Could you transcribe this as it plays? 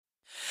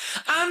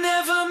I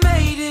never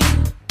made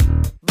it,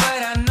 but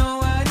I know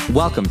I did.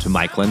 Welcome to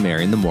Michael and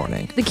Mary in the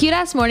Morning. The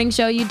cute-ass morning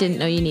show you didn't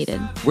know you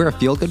needed. We're a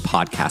feel-good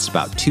podcast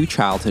about two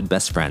childhood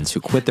best friends who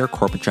quit their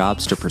corporate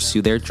jobs to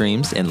pursue their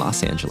dreams in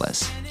Los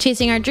Angeles.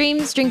 Chasing our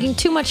dreams, drinking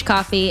too much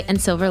coffee, and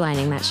silver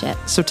lining that shit.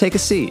 So take a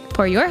seat,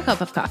 Pour your cup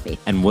of coffee.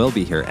 and we'll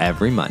be here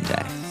every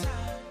Monday.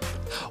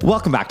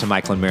 Welcome back to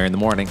Michael and Mary in the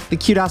Morning, the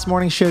cute-ass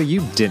morning show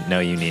you didn't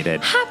know you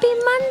needed. Happy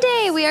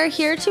Monday! We are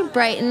here to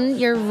brighten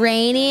your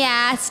rainy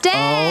ass day.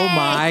 Oh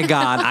my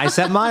God. I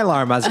set my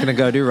alarm. I was going to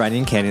go do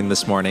Runyon Canyon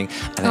this morning.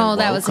 And I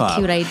that was woke a up,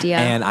 cute idea.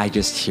 And I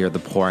just hear the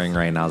pouring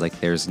rain. I was like,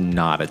 there's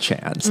not a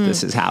chance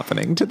this is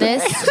happening today.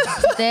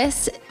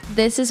 This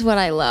is what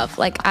I love.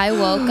 Like, I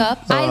woke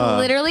up,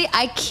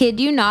 I kid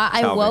you not,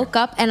 I woke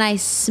up and I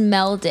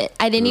smelled it.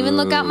 I didn't even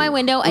look out my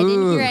window. I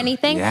didn't hear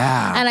anything.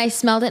 Yeah. And I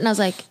smelled it and I was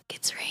like,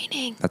 it's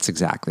raining. That's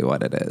exactly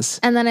what it is.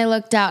 And then I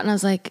looked out and I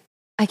was like,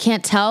 I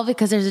can't tell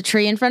because there's a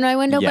tree in front of my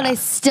window, but Yeah. I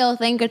still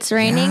think it's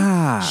raining.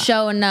 Yeah.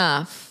 Show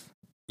enough.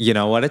 You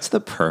know what? It's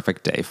the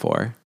perfect day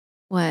for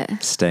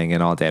What? staying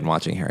in all day and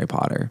watching Harry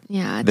Potter.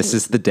 Yeah. This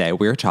is the day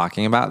we were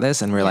talking about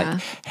this, and we're Yeah.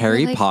 like,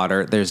 Harry We're like-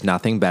 Potter, there's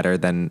nothing better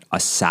than a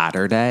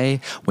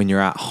Saturday when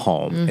you're at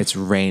home. It's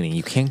raining.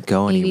 You can't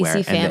go anywhere.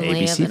 ABC And the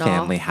Family ABC of it all.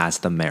 Family has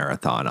the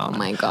marathon on. Oh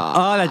my God.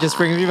 Oh, that just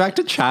brings me back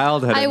to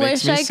childhood. I It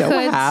makes wish me I so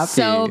could happy.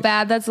 so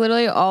bad. That's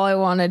literally all I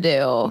want to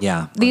do.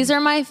 Yeah. These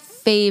are my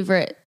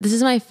favorite. This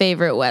is my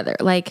favorite weather.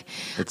 Like,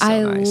 It's so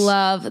I nice.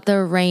 love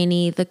the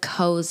rainy, the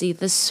cozy,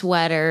 the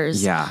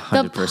sweaters. Yeah,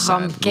 100%. The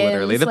pumpkins.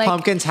 Literally. The like,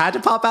 pumpkins had to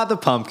pop out the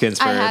pumpkins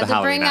for I the had to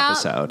Halloween bring out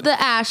episode.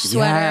 the ash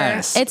sweater.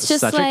 Yes. It's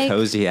just such like a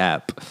cozy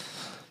ep.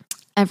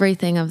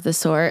 everything of the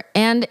sort.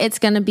 And it is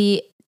going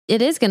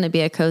to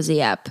be a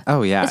cozy ep.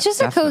 Oh, yeah. It's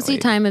just a cozy definitely.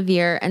 time of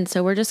year. And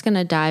so we're just going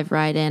to dive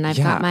right in. I've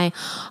Yeah. got my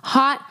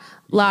hot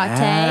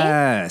latte.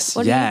 Yes.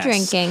 What are you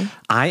drinking?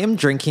 I am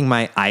drinking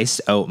my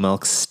iced oat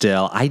milk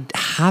still. I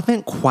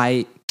haven't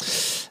quite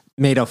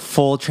made a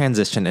full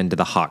transition into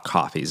the hot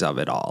coffees of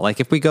it all. Like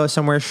if we go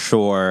somewhere,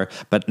 sure,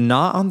 but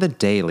not on the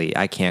daily.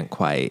 I can't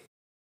quite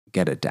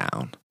get it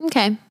down.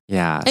 Okay.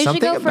 Yeah. I should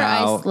something go for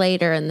about ice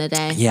later in the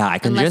day. Yeah, I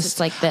can Unless just it's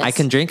like this. I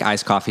can drink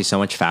iced coffee so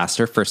much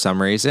faster. For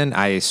some reason,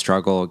 I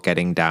struggle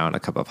getting down a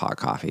cup of hot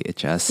coffee. It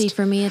just See,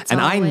 for me, it's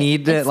and I always-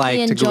 need it it's like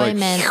the to go like,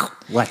 enjoyment.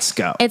 let's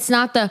go. It's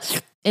not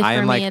the. I For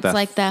am me, like it's the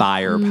like the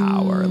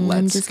firepower. I'm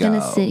Let's just go.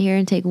 gonna sit here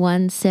and take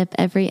one sip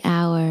every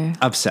hour.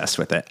 Obsessed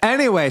with it.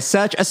 Anyway,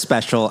 such a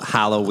special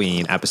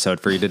Halloween episode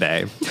for you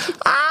today.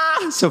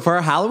 So for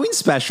our Halloween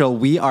special,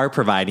 we are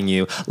providing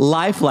you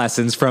life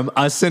lessons from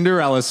A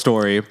Cinderella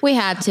Story. We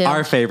had to.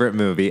 Our favorite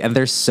movie, and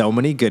there's so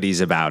many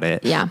goodies about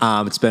it. Yeah.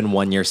 It's been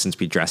 1 year since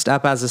we dressed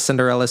up as a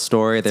Cinderella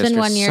story. There's been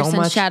just 1 year so since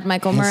much Chad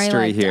Michael Murray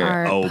history liked here.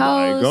 our Oh post.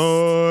 my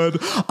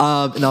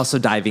God. And also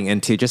diving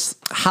into just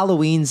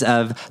Halloweens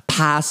of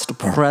past,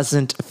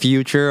 present,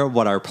 future,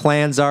 what our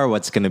plans are,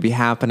 what's going to be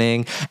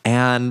happening.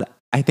 And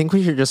I think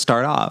we should just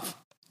start off.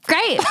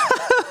 Great.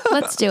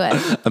 Let's do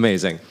it.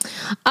 Amazing.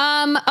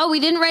 Oh, we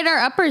didn't write our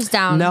uppers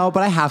down. No,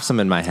 but I have some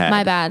in my head.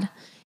 My bad.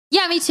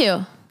 Yeah, me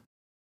too.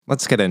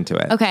 Let's get into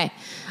it. Okay.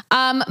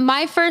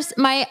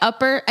 My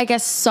upper, I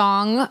guess,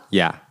 song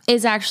Yeah.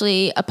 is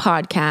actually a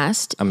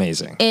podcast.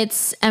 Amazing.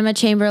 It's Emma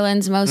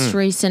Chamberlain's most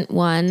recent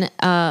one,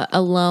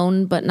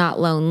 Alone But Not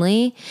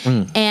Lonely.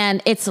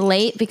 And it's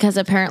late because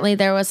apparently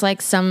there was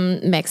like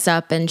some mix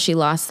up and she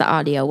lost the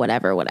audio,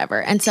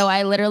 whatever. And so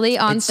I literally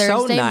on It's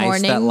Thursday so nice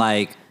morning. that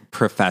like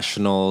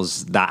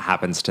professionals, that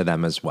happens to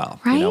them as well.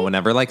 You know, Right?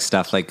 whenever like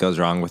stuff like goes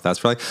wrong with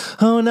us, we're like,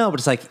 oh no, but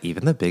it's like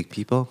even the big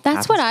people.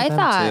 That's what I happens to them,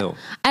 thought. too.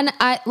 And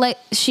I like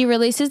she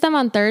releases them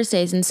on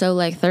Thursdays. And so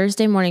like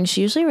Thursday morning,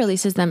 she usually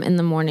releases them in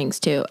the mornings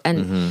too.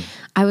 And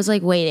I was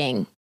like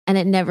waiting and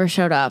it never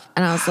showed up.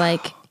 And I was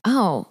like,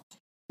 oh,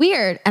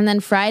 weird. And then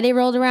Friday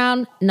rolled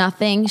around,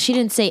 nothing. She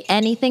didn't say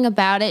anything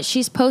about it.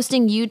 She's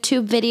posting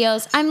YouTube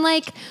videos. I'm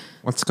like,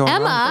 What's going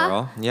Emma. on,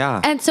 girl?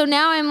 Yeah. and so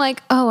now I'm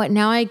like, oh,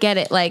 now I get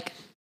it. Like,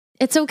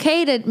 it's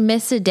okay to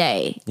miss a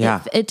day.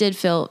 Yeah. It did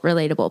feel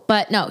relatable.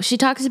 But no, she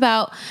talks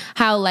about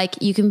how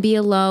like you can be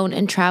alone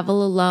and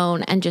travel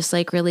alone and just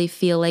like really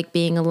feel like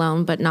being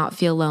alone, but not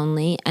feel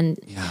lonely, and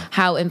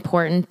how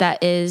important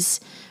that is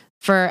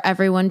for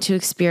everyone to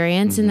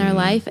experience in their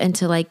life and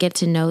to like get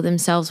to know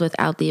themselves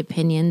without the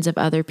opinions of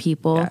other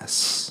people.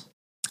 Yes.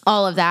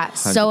 All of that.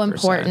 So 100%.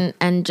 important.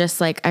 And just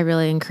like, I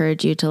really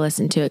encourage you to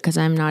listen to it because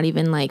I'm not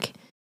even like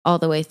all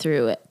the way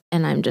through it.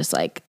 And I'm just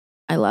like,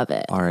 I love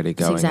it. Already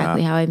That's going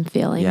exactly up. how I'm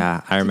feeling.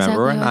 Yeah. I It's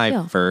remember exactly when how I I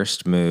feel.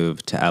 first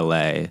moved to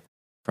LA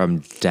from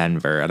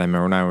Denver, and I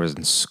remember when I was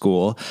in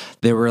school,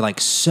 there were like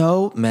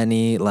so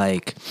many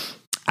like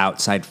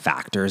outside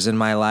factors in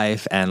my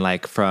life, and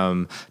like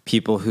from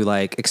people who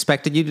like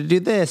expected you to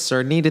do this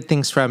or needed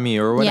things from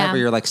you or whatever.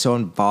 Yeah. You're like so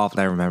involved.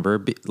 And I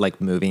remember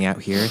like moving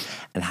out here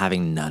and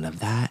having none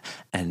of that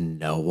and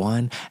no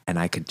one, and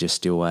I could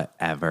just do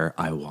whatever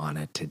I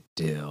wanted to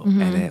do.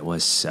 Mm-hmm. And it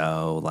was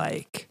so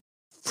like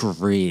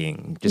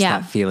freeing. Just Yeah.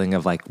 that feeling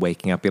of like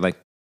waking up, be like, I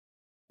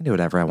can do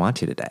whatever I want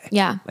to today.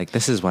 Yeah. Like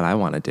this is what I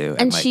want to do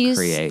And and like she's-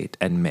 create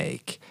and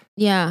make.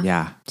 Yeah.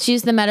 Yeah. She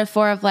used the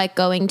metaphor of like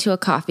going to a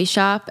coffee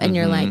shop and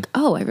you're like,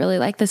 oh, I really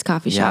like this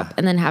coffee shop. Yeah.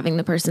 And then having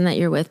the person that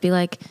you're with be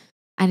like,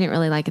 I didn't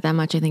really like it that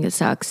much. I think it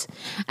sucks.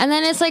 And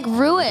then it's like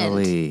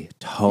ruined.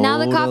 Totally. Now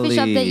the coffee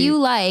shop that you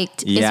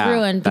liked is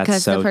ruined that's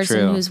because so the person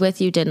true. who's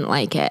with you didn't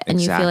like it. And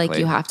you feel like Exactly.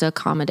 you have to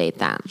accommodate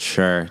them.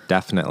 Sure,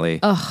 definitely.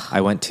 Ugh.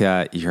 I went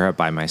to Europe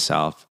by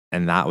myself,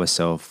 and that was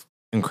so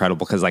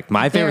incredible because like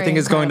my favorite Very thing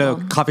is going to a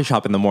incredible. coffee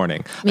shop in the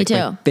morning. Me Like, too.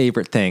 My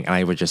favorite thing. And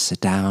I would just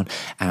sit down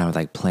and I would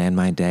like plan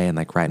my day and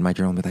like write in my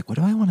journal and be like, what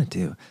do I want to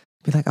do?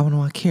 Be like, I want to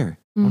walk here.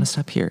 I want to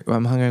stop here.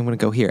 I'm hungry. I'm going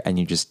to go here. And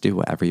you just do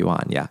whatever you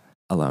want. Yeah.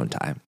 Alone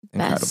time.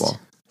 Incredible.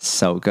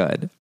 So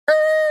good.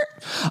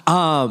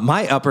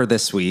 My upper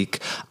this week,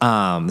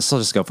 this will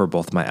just go for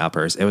both my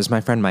uppers. It was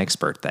my friend Mike's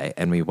birthday,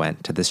 and we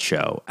went to this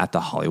show at the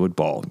Hollywood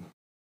Bowl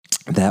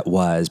that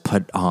was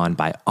put on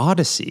by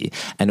Odyssey,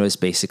 and it was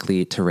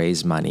basically to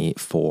raise money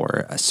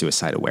for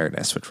suicide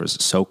awareness, which was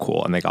so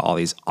cool. And they got all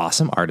these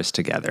awesome artists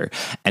together,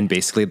 and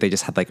basically they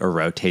just had like a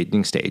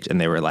rotating stage, and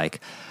they were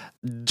like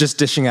just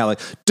dishing out like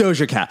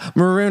Doja Cat,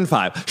 Maroon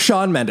 5,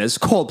 Shawn Mendes,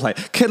 Coldplay,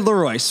 Kid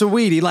Laroi,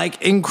 Saweetie,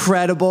 like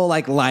incredible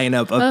like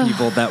lineup of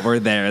people that were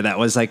there. That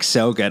was like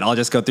so good. I'll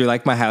just go through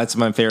like my highlights of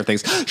my favorite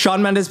things.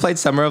 Shawn Mendes played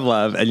Summer of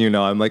Love, and you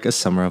know I'm like a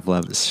Summer of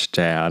Love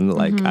stan.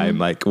 Like I'm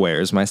like,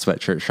 where's my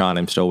sweatshirt, Shawn?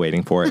 I'm still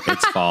waiting for it.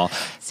 It's fall.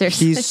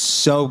 Seriously. He's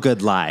so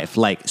good live,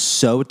 like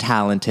so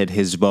talented.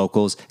 His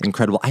vocals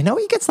incredible. I know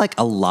he gets like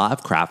a lot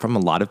of crap from a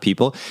lot of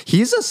people.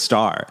 He's a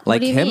star.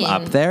 Like do you him mean?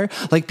 up there.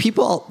 Like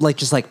people like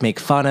just like make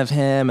fun of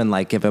him and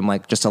like give him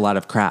like just a lot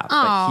of crap.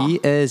 But he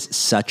is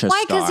such a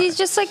Why? star. Because he's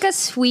just like a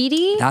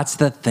sweetie. That's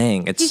the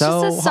thing. It's He's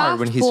so just a hard soft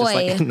when he's just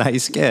like boy. a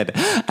nice kid.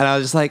 And I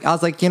was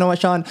like, you know what,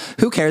 Shawn?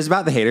 Who cares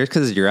about the haters?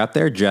 Because you're up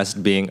there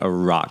just being a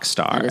rock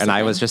star. That is And I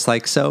okay. was just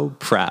like so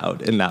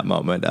proud in that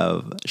moment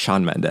of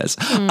Shawn Mendes.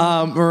 Hmm.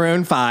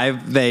 Maroon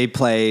 5, they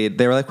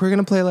were like, we're going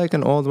to play like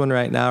an old one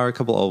right now or a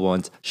couple old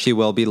ones. She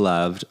Will Be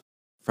Loved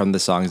from the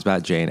Songs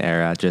About Jane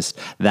era. Just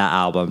that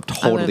album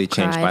totally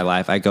changed cried. my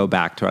life. I go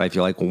back to it, I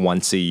feel like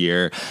once a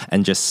year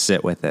and just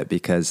sit with it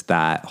because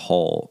that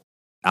whole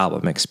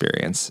album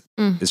experience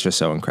is just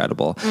so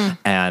incredible.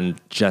 And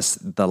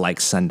just the like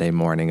Sunday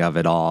morning of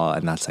it all.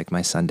 And that's like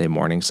my Sunday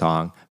morning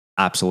song.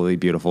 Absolutely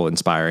beautiful,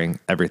 inspiring,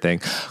 everything.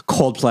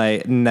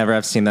 Coldplay, never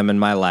have seen them in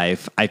my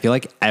life. I feel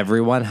like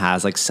everyone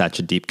has like such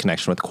a deep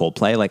connection with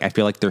Coldplay. Like I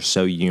feel like they're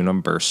so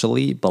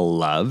universally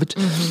beloved.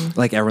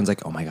 Like everyone's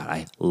like, oh my God,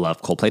 I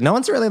love Coldplay. No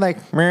one's really like,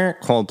 meh,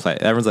 Coldplay.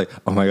 Everyone's like,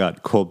 oh my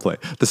God, Coldplay.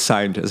 The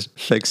Scientist,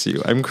 Fix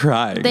You. I'm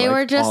crying. They Like,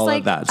 were just all like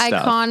of that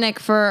stuff. iconic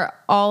for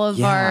all of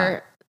Yeah.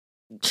 our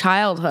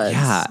childhoods.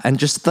 Yeah, and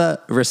just the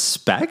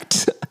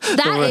respect.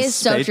 That is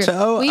so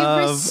true. We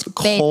of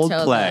respeto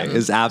Coldplay them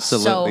is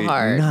absolutely so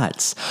hard.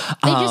 nuts.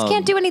 They just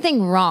can't do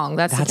anything wrong.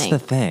 That's That's the the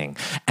thing.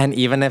 thing. And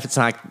even if it's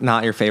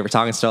not your favorite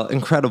song, it's still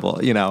incredible,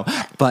 you know.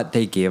 But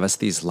they gave us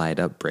these light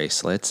up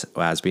bracelets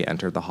as we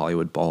entered the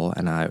Hollywood Bowl.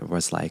 And I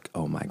was like,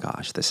 oh my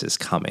gosh, this is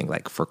coming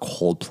like for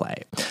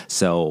Coldplay.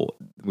 So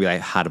we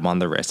like, had them on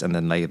the wrist, and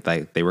then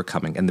they were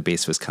coming, and the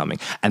bass was coming.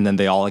 And then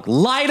they all like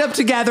light up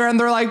together, and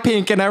they're like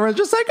pink. And everyone's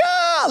just like,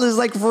 ah, this is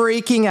like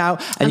freaking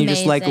out. And you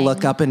just like Amazing.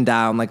 look up and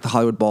down like the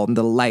Hollywood Bowl and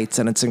the lights,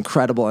 and it's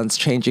incredible, and it's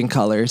changing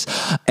colors.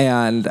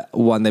 And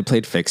when they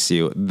played Fix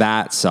You,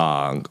 that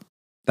song,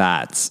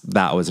 that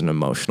was an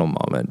emotional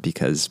moment,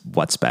 because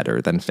what's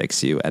better than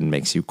Fix You and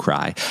makes you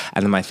cry?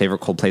 And then my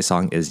favorite Coldplay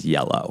song is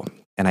Yellow.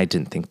 And I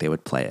didn't think they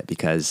would play it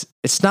because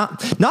it's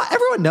not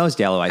everyone knows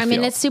Yellow. I I mean,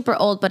 feel. it's super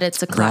old, but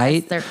it's a class.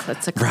 Right?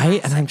 It's a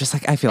Right? And I'm just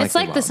like, I feel It's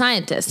like like they The won't.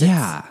 Scientist.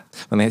 Yeah.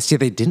 When they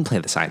didn't play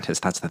The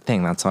Scientist. That's the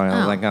thing. That's why I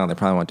was Oh. like, oh, they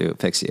probably won't do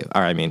Fix You.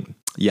 Or I mean,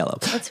 Yellow.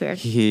 That's weird.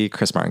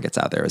 Chris Martin gets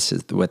out there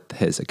with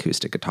his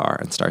acoustic guitar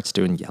and starts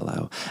doing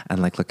Yellow,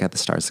 and like, look at the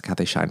stars, look how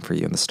they shine for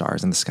you, and the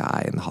stars in the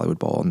sky and the Hollywood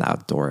Bowl and the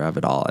outdoor of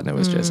it all. And it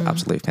was just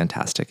absolutely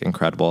fantastic,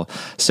 incredible,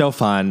 so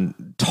fun.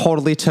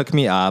 Totally took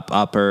me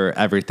upper,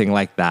 everything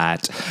like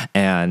that.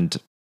 And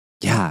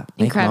yeah,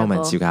 make Incredible.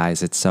 moments, you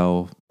guys. It's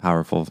so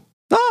powerful.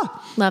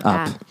 Love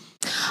Up. that.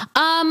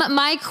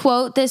 My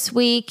quote this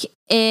week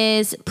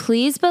is,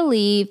 please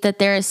believe that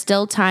there is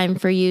still time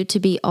for you to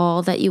be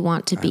all that you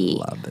want to be.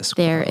 love this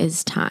There quote.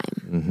 is time.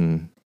 Mm-hmm.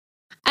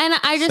 And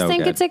I just So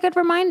think good. it's a good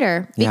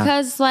reminder, Yeah.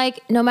 because like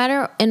no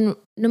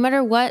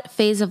matter what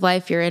phase of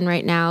life you're in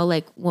right now,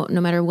 like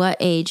no matter what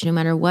age, no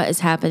matter what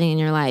is happening in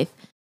your life,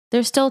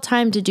 there's still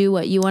time to do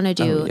what you want to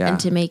do Oh, yeah. and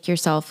to make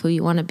yourself who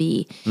you want to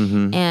be.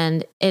 Mm-hmm.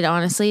 And it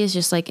honestly is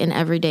just like an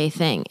everyday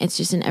thing. It's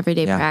just an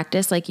everyday Yeah.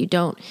 practice. Like you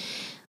don't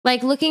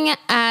like looking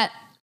at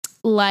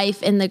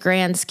life in the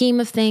grand scheme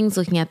of things,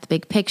 looking at the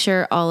big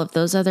picture, all of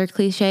those other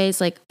cliches,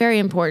 like very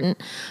important,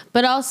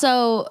 but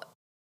also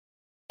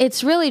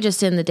it's really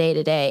just in the day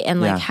to day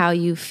and like Yeah. how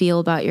you feel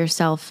about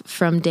yourself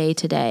from day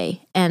to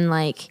day. And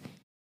like,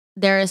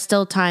 there is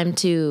still time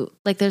to,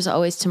 like, there's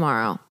always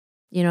tomorrow.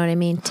 You know what I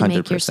mean? To make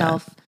 100%.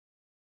 yourself,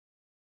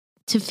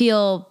 to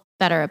feel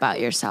better about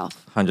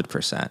yourself.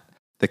 100%.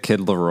 the kid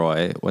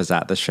Leroy was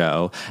at the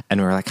show, and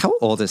we were like, how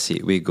old is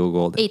he? We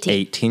Googled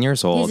 18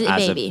 years old He's a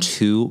as baby. of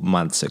 2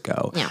 months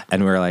ago. Yeah.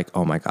 And we were like,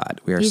 oh my God,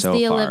 we are He's so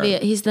the far.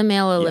 He's the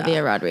male Olivia Yeah.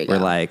 Rodrigo. We're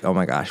like, oh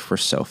my gosh, we're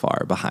so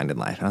far behind in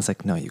life. And I was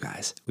like, no, you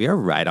guys, we are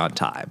right on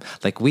time.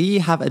 Like, we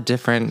have a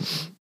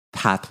different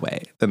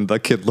pathway than the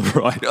kid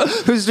Leroy,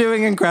 who's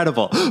doing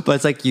incredible. But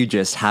it's like, you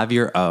just have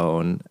your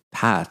own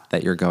path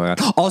that you're going on.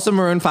 Also,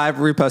 Maroon 5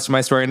 reposted my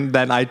story, and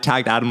then I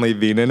tagged Adam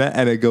Levine in it,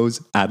 and it goes,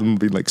 Adam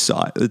Levine like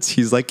saw it.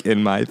 He's like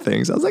in my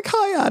things. I was like,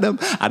 hi, Adam.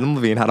 Adam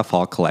Levine had a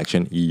fall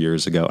collection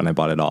years ago, and I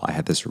bought it all. I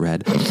had this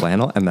red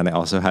flannel, and then I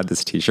also had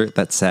this t-shirt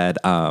that said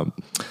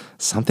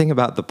something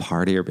about the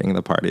party or being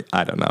the party.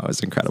 I don't know. It was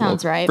incredible.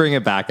 Sounds right. Bring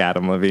it back,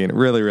 Adam Levine.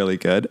 Really, really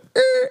good.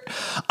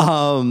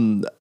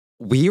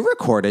 We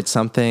recorded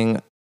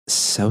something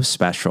so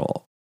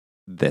special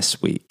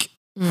this week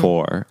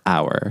for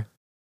our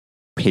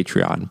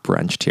Patreon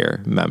brunch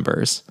tier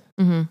members.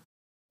 Mm-hmm.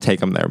 Take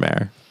them there,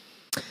 Mare.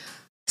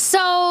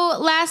 So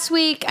last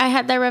week I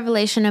had that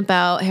revelation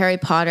about Harry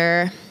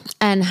Potter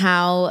and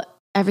how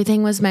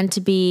everything was meant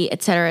to be,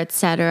 et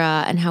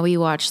cetera, and how we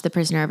watched The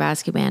Prisoner of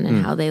Azkaban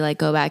and how they like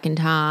go back in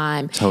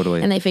time.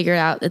 Totally. And they figured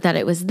out that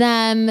it was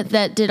them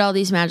that did all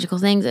these magical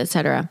things, et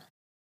cetera.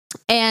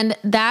 And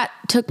that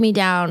took me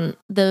down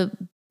the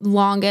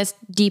longest,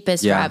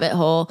 deepest rabbit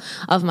hole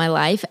of my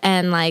life.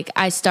 And like,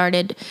 I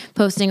started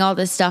posting all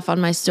this stuff on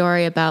my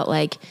story about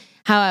like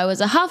how I was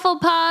a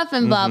Hufflepuff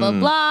and blah, blah,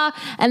 blah.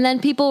 And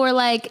then people were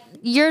like,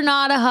 you're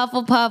not a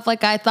Hufflepuff.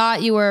 Like, I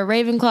thought you were a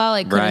Ravenclaw.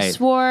 Like, could have Right.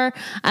 swore.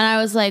 And I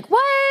was like,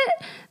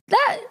 what?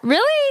 That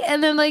really?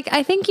 And then like,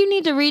 I think you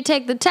need to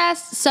retake the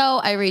test. So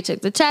I retook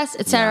the test,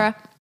 etc.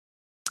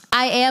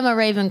 I am a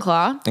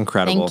Ravenclaw.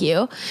 Incredible. Thank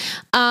you.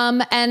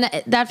 And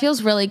that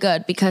feels really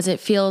good because it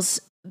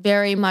feels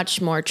very much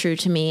more true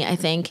to me, I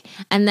think.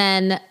 And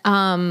then,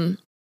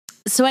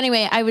 so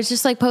anyway, I was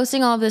just like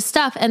posting all of this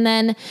stuff. And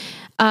then,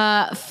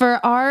 for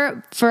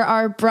our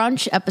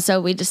brunch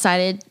episode, we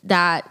decided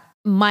that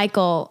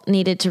Michael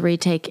needed to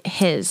retake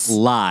his.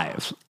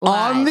 Live.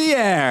 On the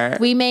air.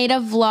 We made a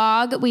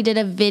vlog. We did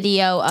a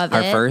video of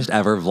Our it. first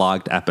ever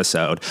vlogged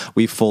episode.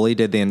 We fully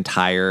did the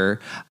entire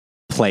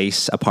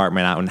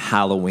apartment out in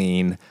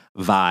Halloween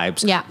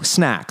vibes. Yeah.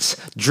 Snacks,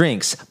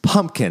 drinks,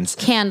 pumpkins,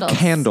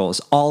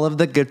 Candles. all of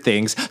the good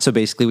things. So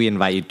basically we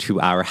invite you to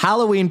our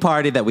Halloween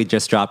party that we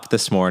just dropped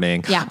this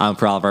morning. Yeah.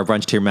 For all of our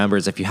brunch tier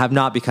members. If you have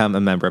not become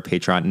a member of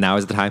Patreon, now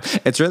is the time.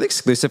 It's really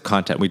exclusive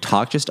content. We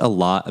talk just a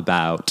lot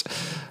about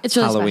It's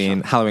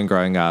really Halloween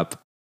growing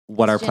up,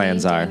 what our Jenny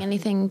plans are. doing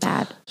anything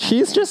bad?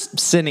 She's just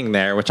sitting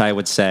there, which I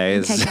would say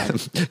is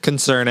Okay,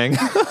 concerning.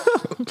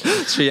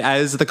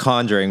 As The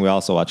Conjuring, we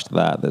also watched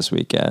that this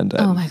weekend.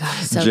 Oh my God,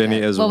 it's so Jenny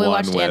good. is Well, we one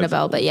watched with-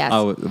 Annabelle, but yes.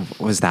 Oh,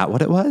 was that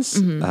what it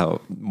was? Oh,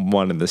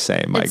 one and the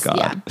same. My It's- God.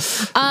 yeah.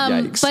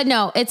 Yikes. But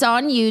no, it's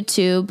on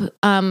YouTube.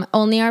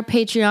 Only our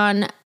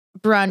Patreon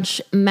brunch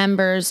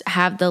members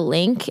have the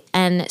link.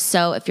 And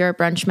so if you're a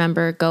brunch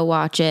member, go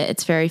watch it.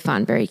 It's very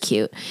fun, very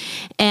cute.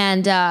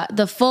 And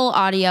the full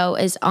audio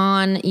is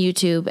on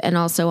YouTube and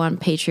also on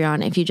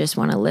Patreon if you just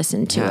want to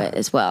listen to it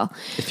as well.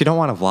 If you don't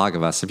want to vlog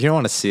of us, if you don't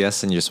want to see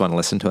us and you just want to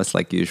listen to us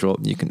like usual,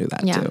 you can do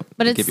that Yeah. too.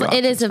 But We give you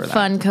it is options a for that.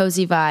 fun,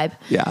 cozy vibe.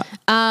 Yeah.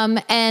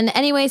 And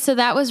anyway, so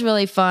that was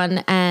really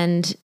fun.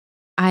 And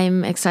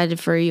I'm excited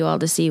for you all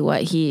to see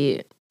what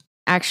he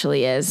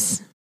actually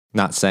is.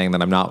 Not saying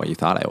that I'm not what you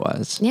thought I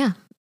was. Yeah.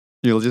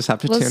 You'll just have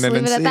to We'll tune just in leave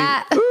and it at see.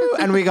 that. Ooh,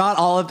 and we got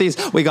all of these.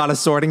 We got a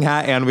sorting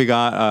hat and we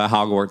got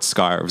Hogwarts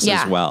scarves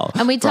as well.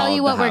 And we for tell all you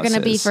of what the we're going to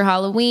be houses. for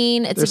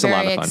Halloween. It's There's a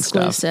lot very of fun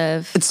stuff.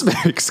 exclusive. It's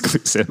very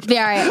exclusive.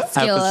 Very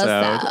exclusive.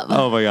 Episode.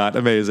 Oh my God,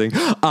 amazing.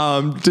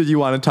 Did you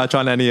want to touch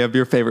on any of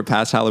your favorite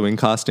past Halloween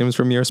costumes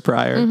from years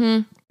prior?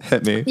 Mm-hmm.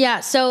 Hit me.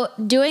 Yeah, so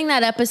doing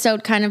that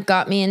episode kind of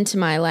got me into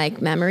my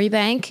like memory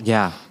bank.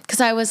 Yeah.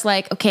 Because I was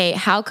like, okay,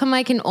 how come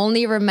I can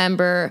only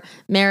remember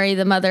Mary,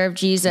 the mother of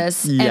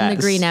Jesus, and Yes.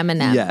 the green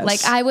M&M? Yes. Like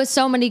I was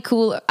so many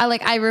cool.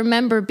 I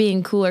remember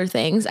being cooler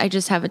things. I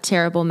just have a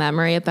terrible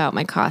memory about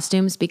my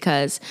costumes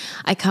because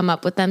I come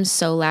up with them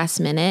so last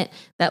minute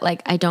that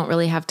like I don't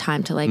really have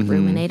time to like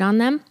ruminate on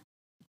them.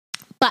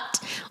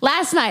 But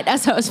last night,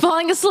 as I was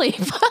falling asleep,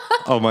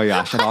 Oh my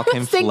gosh, it all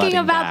came thinking flooding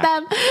about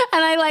back. them,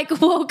 and I like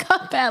woke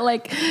up at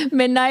like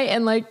midnight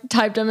and like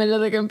typed them into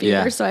the computer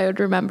Yeah. so I would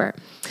remember.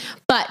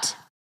 But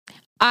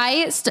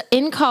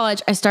in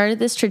college, I started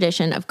this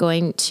tradition of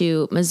going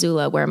to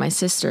Missoula where my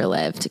sister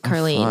lived,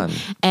 Carlene,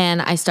 fun.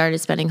 and I started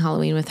spending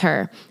Halloween with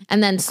her.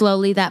 And then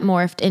slowly that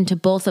morphed into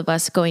both of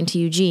us going to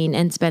Eugene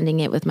and spending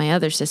it with my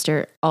other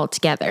sister all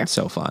together.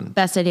 So fun.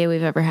 Best idea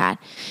we've ever had.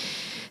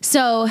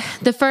 So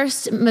the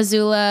first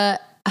Missoula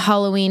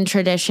Halloween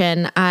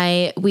tradition,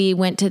 we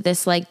went to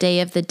this like Day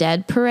of the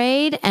Dead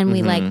parade, and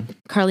we like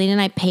Carlene and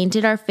I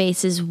painted our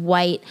faces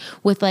white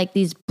with like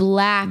these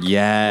black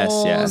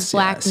holes,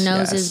 black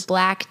noses, yes.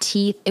 black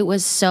teeth. It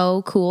was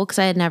so cool because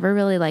I had never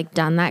really like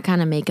done that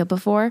kind of makeup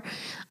before,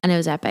 and it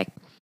was epic.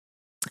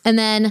 And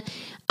then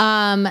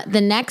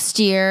the next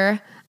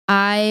year,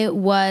 I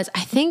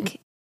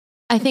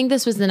I think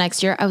this was the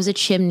next year, I was a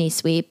chimney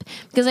sweep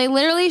because I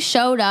literally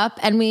showed up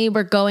and we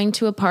were going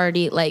to a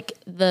party like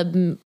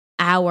the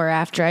hour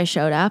after I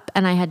showed up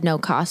and I had no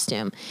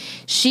costume.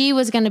 She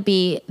was going to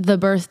be the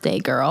birthday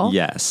girl.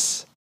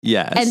 Yes.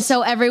 Yes. And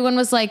so everyone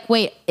was like,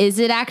 wait, is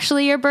it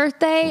actually your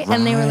birthday?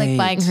 And they were like Right.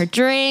 buying her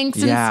drinks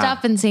and Yeah.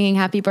 stuff and singing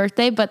happy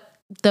birthday. But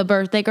the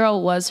birthday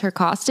girl was her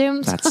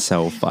costume. That's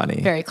so funny.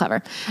 Very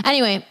clever.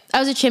 Anyway, I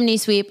was a chimney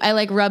sweep. I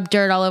like rubbed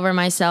dirt all over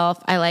myself.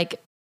 I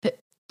like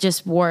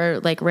just wore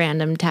like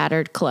random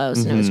tattered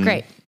clothes and it was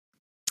great.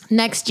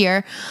 Next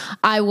year,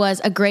 I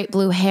was a great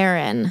blue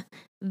heron.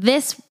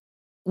 This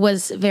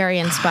was very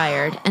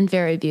inspired and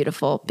very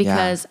beautiful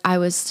because I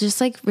was just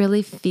like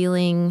really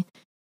feeling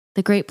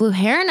the great blue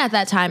heron at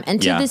that time.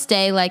 And to this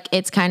day, like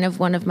it's kind of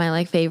one of my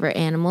like favorite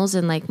animals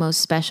and like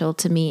most special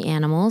to me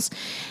animals.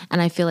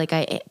 And I feel like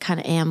I kind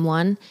of am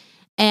one.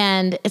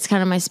 And it's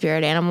kind of my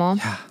spirit animal.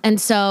 Yeah.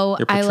 And so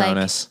Your I like,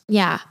 Patronus.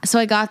 so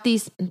I got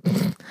these,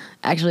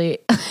 actually,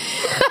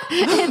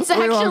 it's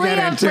won't actually get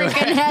a into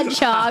freaking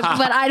hedgehog,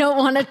 but I don't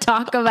want to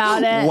talk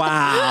about it.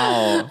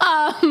 Wow.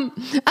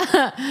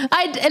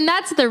 And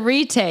that's the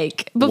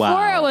retake. Before Wow.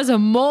 I was a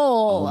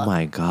mole. Oh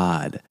my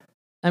God.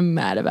 I'm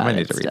mad about I it.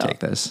 need to still. retake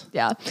this.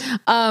 Yeah.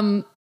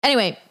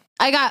 Anyway,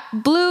 I got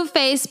blue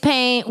face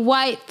paint,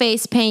 white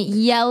face paint,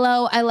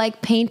 yellow. I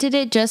like painted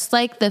it just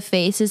like the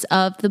faces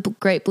of the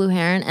great blue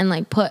heron and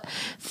like put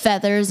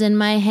feathers in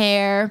my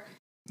hair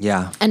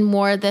Yeah. and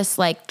wore this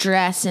like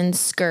dress and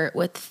skirt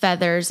with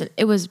feathers.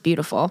 It was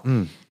beautiful.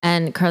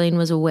 And Carlene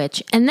was a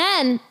witch. And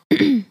then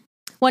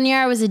one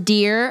year I was a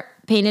deer,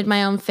 painted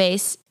my own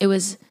face. It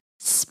was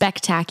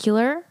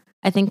spectacular.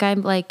 I think I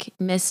like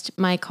missed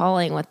my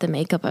calling with the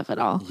makeup of it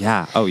all.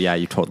 Yeah. Oh yeah.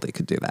 You totally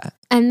could do that.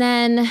 And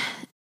then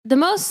the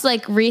most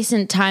like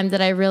recent time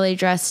that I really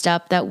dressed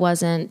up that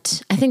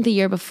wasn't, I think the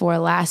year before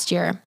last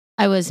year,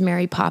 I was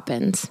Mary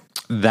Poppins,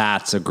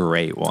 That's a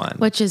great one.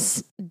 which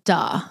is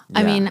duh.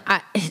 I Yeah. mean,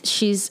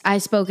 I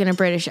spoke in a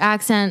British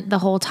accent the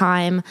whole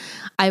time.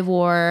 I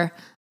wore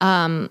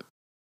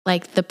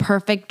like the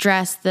perfect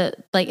dress that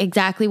like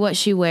exactly what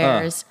she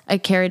wears. I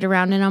carried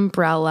around an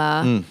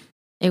umbrella.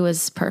 It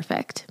was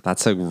perfect.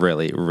 That's a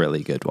really,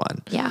 really good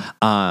one. Yeah.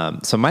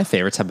 So my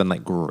favorites have been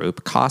like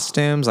group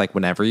costumes. Like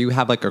whenever you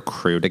have like a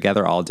crew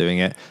together all doing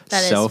it,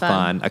 That is so fun.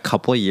 fun. A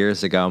couple of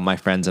years ago, my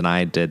friends and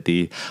I did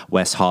the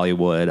West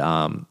Hollywood.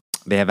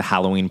 They have a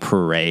Halloween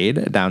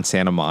parade down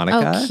Santa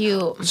Monica. Oh,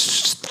 cute.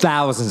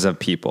 Thousands of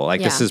people.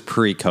 Like this Yeah. is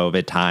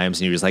pre-COVID times,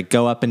 and you just like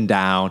go up and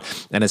down,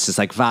 and it's just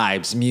like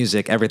vibes,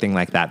 music, everything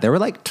like that. There were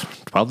like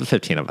 12 to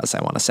 15 of us,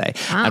 I want to say,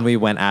 and we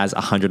went as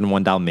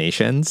 101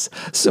 Dalmatians.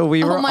 So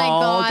we were my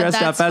all God, dressed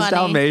up that's as funny.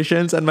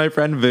 Dalmatians, and my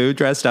friend Vu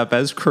dressed up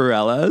as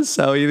Cruella.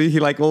 So he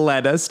like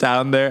led us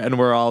down there, and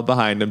we're all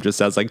behind him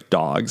just as like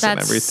dogs and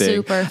That's everything.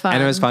 super fun.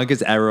 And it was fun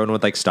because everyone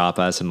would like stop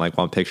us and like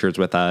want pictures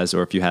with us,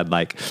 or if you had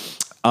like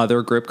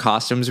other group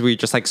costumes, we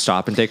just like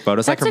stop and take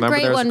photos. That's like a remember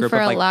great there was a one group for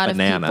of a like lot of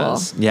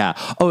bananas. Yeah.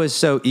 Oh, it's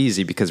so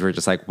easy because we're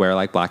just like wear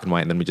like black and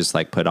white, and then we just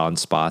like put on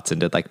spots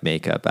and did like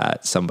makeup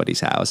at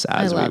somebody's house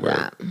I as love we were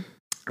that.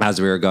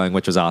 as we were going,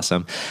 which was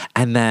awesome.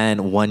 And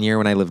then one year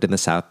when I lived in the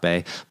South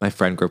Bay, my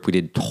friend group, we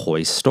did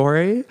Toy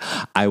Story.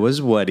 I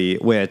was Woody,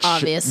 which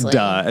Obviously.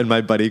 duh. And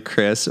my buddy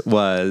Chris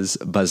was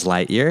Buzz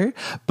Lightyear.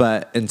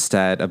 But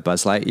instead of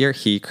Buzz Lightyear,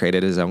 he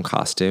created his own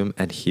costume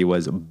and he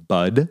was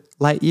Bud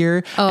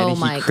Lightyear. Oh and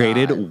he my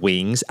created God.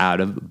 wings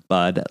out of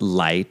Bud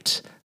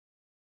Light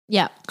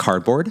Yeah.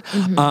 cardboard.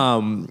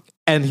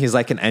 And he's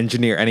like an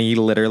engineer, and he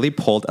literally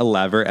pulled a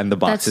lever and the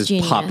boxes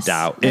genius. popped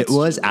out. That's it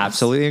was genius.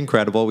 absolutely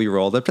incredible. We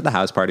rolled up to the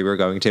house party we were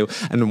going to,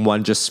 and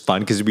one just spun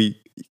because we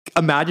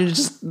imagine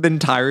just the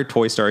entire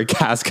Toy Story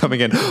cast coming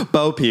in.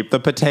 Bo Peep, the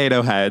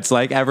potato heads,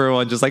 like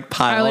everyone just like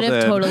piled have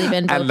in. totally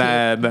been Bo And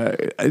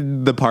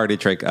then the party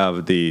trick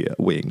of the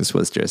wings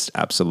was just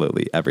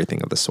absolutely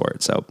everything of the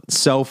sort.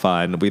 So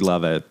fun. We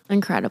love it.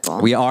 Incredible.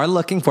 We are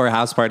looking for a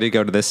house party to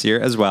go to this year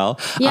as well.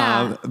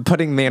 Yeah.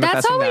 Putting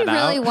manifesting all we that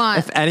out. really want.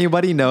 If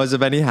anybody knows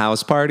of any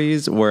house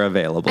parties, we're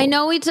available. I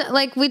know we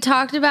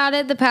talked about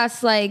it the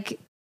past like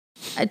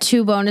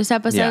 2 bonus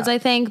episodes, Yeah. I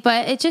think,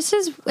 but it just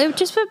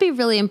would be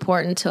really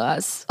important to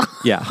us.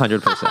 Yeah,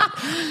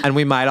 100%. And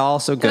we might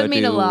also go would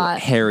mean a to lot.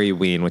 Harry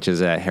Ween, which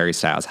is a Harry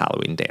Styles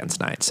Halloween dance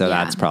night. So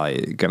Yeah. that's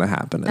probably going to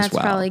happen as That's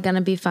well. probably going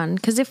to be fun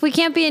because if we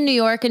can't be in New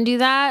York and do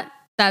that,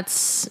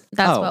 that's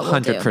Oh, what we'll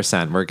do.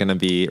 100%. We're going to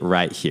be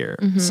right here.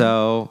 Mm-hmm.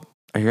 So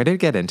are you ready to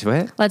get into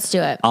it? Let's do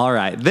it. All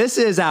right. This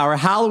is our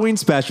Halloween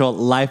special,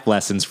 Life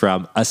Lessons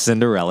from A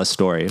Cinderella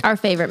Story. Our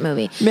favorite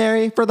movie.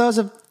 Mary, for those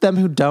of them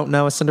who don't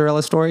know A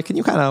Cinderella Story, can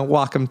you kind of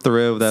walk them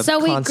through the So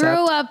we concept?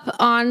 grew up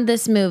on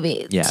this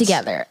movie Yes.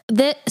 together.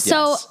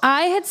 So Yes.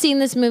 I had seen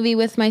this movie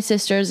with my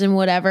sisters and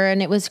whatever,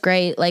 and it was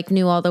great, like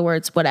knew all the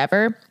words,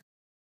 whatever.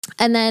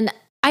 And then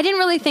I didn't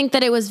really think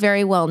that it was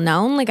very well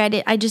known. Like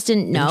I just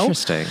didn't know.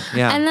 Interesting.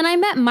 Yeah. And then I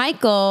met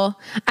Michael,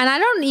 and I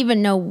don't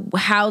even know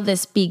how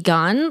this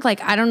begun.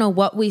 Like I don't know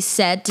what we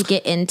said to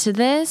get into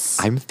this.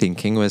 I'm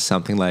thinking was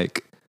something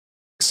like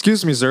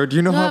Excuse me, sir. Do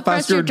you know how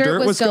fast your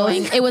dirt was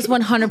going? It was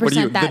 100% What are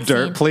you, that the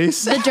dirt scene.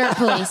 police? The dirt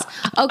police.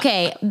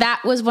 Okay,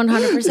 that was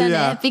 100%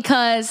 Yeah. it,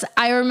 because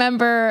I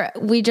remember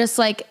we just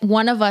like,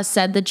 one of us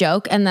said the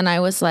joke and then I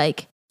was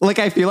like, Like,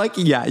 I feel like,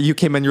 yeah, you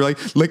came in, you're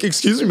like,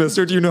 excuse me,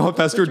 mister, do you know how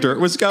fast your dirt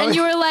was going? and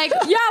you were like,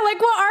 yeah,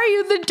 like, what are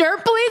you, the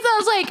dirt police? I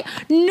was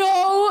like,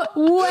 no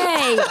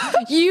way.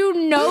 You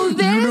know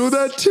this? You know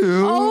that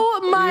too?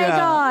 Oh my Yeah.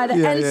 God.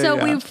 Yeah, and yeah, so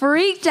yeah. we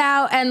freaked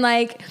out and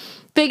like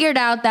figured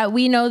out that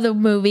we know the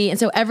movie. And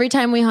so every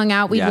time we hung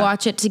out, we'd Yeah.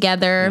 watch it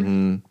together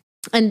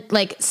and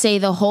like say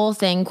the whole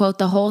thing, quote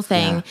the whole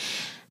thing. Yeah.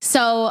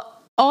 So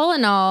all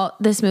in all,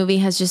 this movie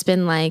has just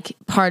been like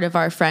part of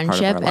our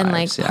friendship and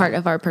lives, like yeah. part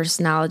of our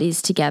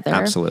personalities together.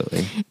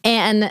 Absolutely.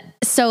 And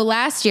so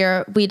last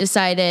year we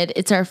decided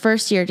it's our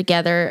first year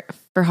together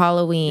for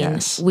Halloween.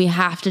 Yes. We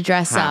have to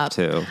dress Have up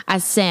to.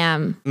 as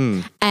Sam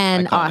and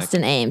iconic.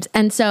 Austin Ames.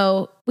 And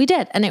so we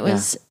did, and it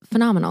was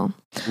phenomenal.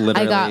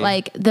 Literally. I got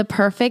like the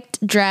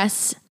perfect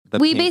dress. The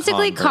We pink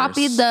basically Converse.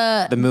 copied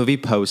the movie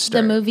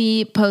poster.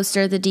 movie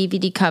poster, the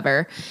DVD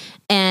cover,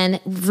 and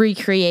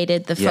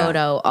recreated the Yeah.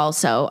 photo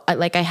also.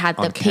 Like I had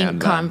the On pink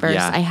Canva, Converse,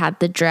 yeah. I had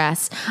the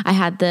dress, I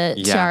had the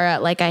Yeah. tiara,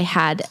 like I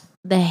had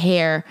the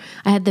hair,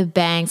 I had the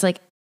bangs, like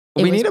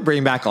it We was need to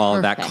bring back all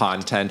of that perfect.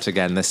 content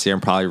again this year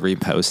and probably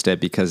repost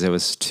it because it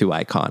was too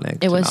iconic.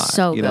 It to was not.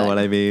 so You know good. what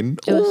I mean?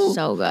 It was Ooh.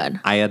 so good.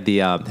 I had the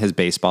his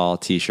baseball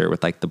T-shirt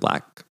with like the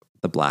black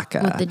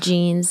With the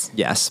jeans.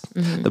 yes,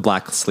 the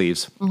black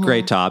sleeves,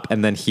 great top,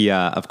 and then he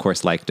of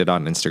course liked it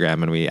on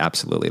Instagram, and we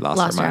absolutely lost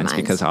Lost our our minds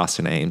minds. because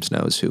Austin Ames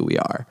knows who we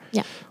are.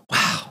 Yeah.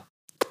 Wow,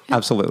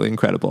 absolutely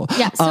incredible.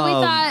 Yeah. So we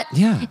thought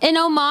yeah, in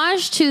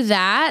homage to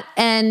that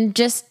and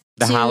just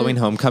the to Halloween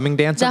homecoming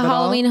dance. the of it all?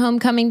 Halloween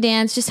homecoming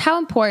dance, just how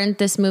important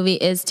this movie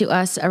is to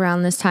us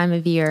around this time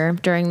of year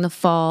during the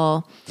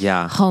fall,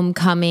 Yeah.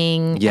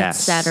 homecoming,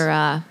 Yes.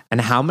 etc. And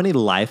how many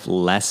life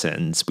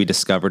lessons we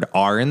discovered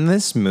are in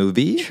this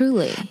movie.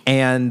 Truly.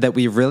 And that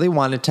we really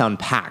wanted to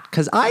unpack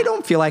because I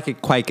don't feel like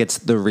it quite gets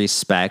the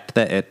respect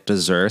that it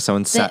deserves.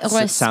 Someone it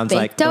sounds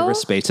like the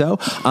respeto.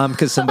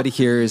 Because somebody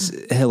hears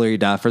Hilary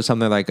Duff or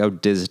something like, oh,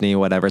 Disney,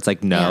 whatever. It's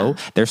like, no,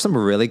 there's some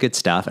really good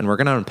stuff, and we're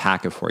going to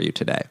unpack it for you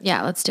today.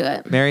 Yeah, let's do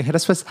it. Mary, hit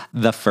us with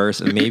the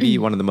first and maybe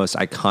one of the most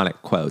iconic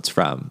quotes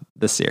from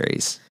the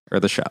series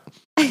or the show,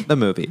 the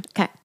movie.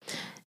 Okay.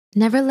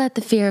 Never let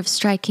the fear of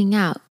striking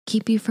out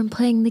keep you from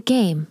playing the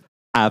game.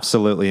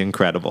 Absolutely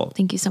incredible.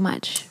 Thank you so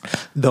much.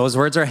 Those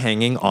words are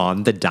hanging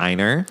on the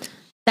diner.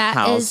 That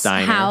Hal's is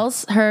Diner.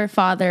 Hal's, her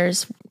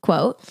father's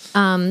quote.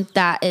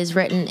 That is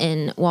written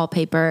in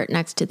wallpaper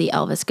next to the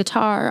Elvis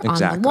guitar on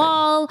the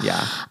wall.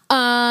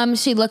 Yeah.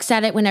 She looks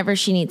at it whenever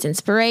she needs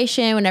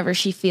inspiration, whenever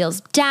she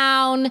feels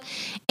down.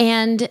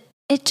 And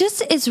it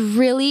just is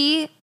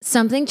really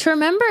something to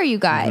remember, you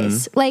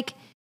guys. Like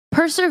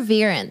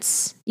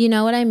perseverance. You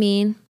know what I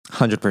mean?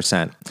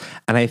 100%.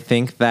 And I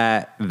think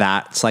that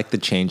that's like the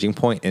changing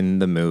point in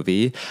the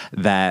movie,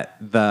 that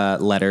the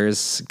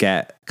letters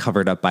get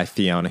covered up by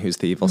Fiona, who's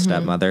the evil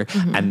stepmother.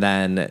 And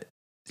then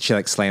she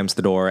like slams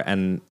the door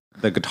and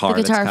the guitar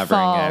that's guitar covering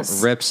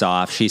falls. it rips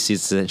off. She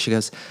sees it and she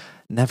goes,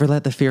 never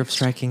let the fear of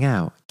striking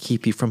out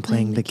keep you from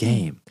playing the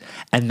game.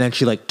 And then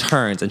she like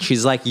turns and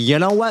she's like, you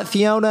know what,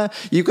 Fiona?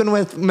 You can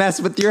mess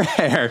with your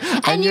hair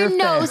And your face."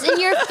 nose and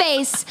your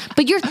face,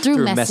 but you're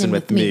through messing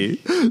with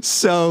me.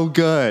 So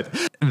good.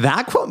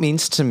 That quote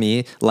means to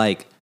me,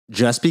 like,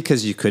 just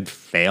because you could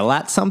fail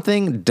at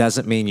something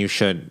doesn't mean you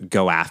should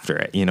go after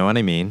it. You know what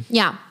I mean?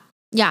 Yeah.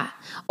 Yeah.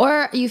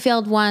 Or you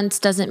failed once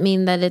doesn't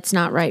mean that it's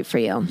not right for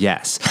you.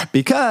 Yes.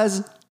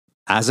 Because,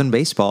 as in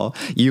baseball,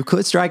 you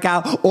could strike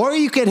out or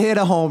you could hit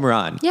a home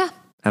run. Yeah.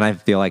 And I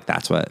feel like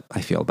that's what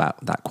I feel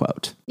about that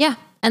quote. Yeah.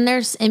 And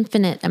there's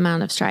infinite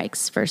amount of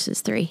strikes versus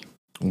 3.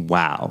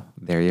 Wow.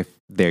 There you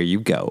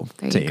go,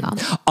 There you team. go.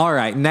 All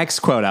right. Next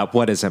quote up.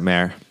 What is it,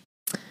 Mare?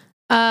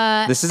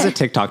 This is a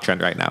TikTok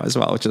trend right now as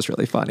well, which is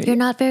really funny. You're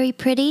not very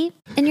pretty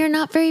and you're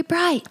not very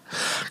bright.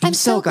 I'm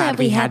so glad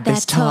we had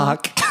this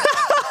talk.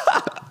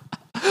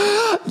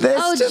 This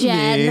Oh, to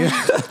Jen.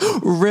 me,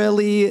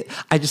 really,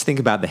 I just think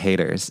about the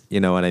haters. You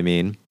know what I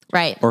mean?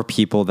 Right. Or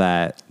people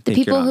that think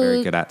people you're not very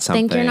who good at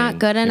something. think you're not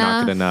good You're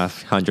not enough.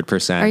 good enough.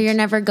 100%. Or you're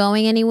never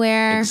going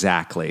anywhere.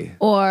 Exactly.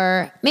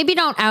 Or maybe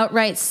don't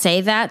outright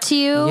say that to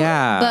you.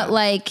 Yeah. But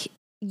like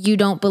you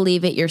don't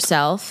believe it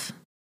yourself.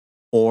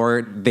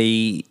 Or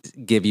they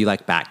give you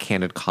like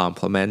backhanded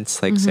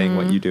compliments, like saying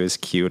what you do is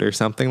cute or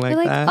something like You're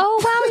like, that.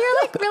 oh wow,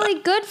 you're like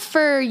really good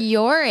for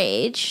your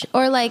age.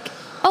 Or like,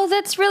 oh,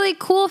 that's really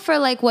cool for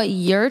like what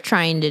you're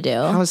trying to do.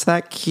 How's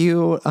that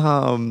cute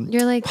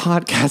You're like,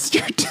 podcast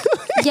you're doing?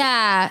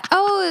 yeah.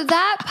 Oh,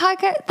 that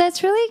podcast,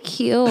 that's really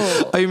cute.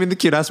 Oh, you mean the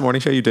cute ass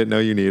morning show you didn't know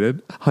you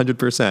needed?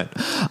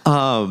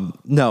 100%.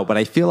 No, but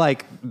I feel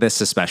like this,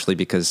 especially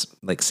because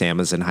like Sam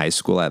is in high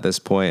school at this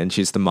point and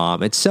she's the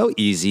mom. It's so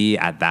easy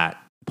at that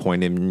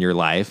point in your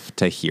life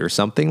to hear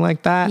something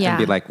like that Yeah. and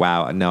be like,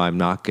 wow, no, I'm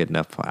not good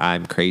enough.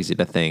 I'm crazy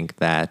to think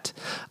that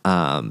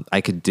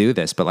I could do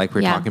this. But like we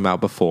were Yeah. talking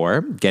about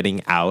before,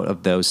 getting out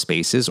of those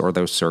spaces or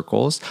those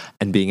circles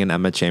and being an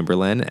Emma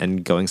Chamberlain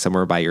and going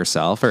somewhere by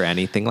yourself or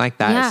anything like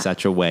that Yeah. is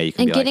such a way you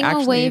can And be like, getting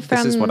actually, away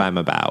this is from what I'm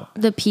about.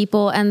 The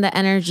people and the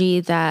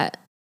energy that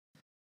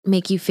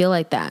make you feel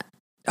like that.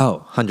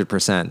 Oh,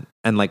 100%.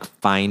 And like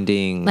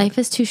finding Life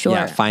is too short.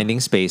 Yeah, finding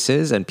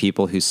spaces and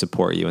people who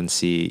support you and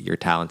see your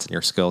talents and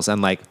your skills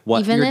and like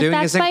what Even you're if doing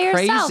that's isn't by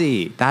yourself.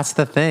 crazy. That's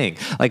the thing.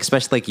 Like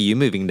especially like you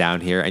moving down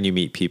here and you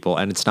meet people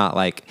and it's not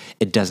like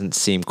it doesn't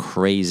seem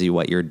crazy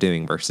what you're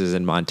doing versus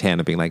in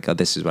Montana being like, oh,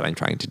 this is what I'm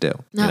trying to do.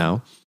 No. You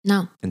know?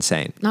 No,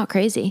 Insane. not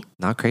crazy.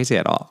 Not crazy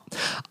at all.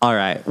 All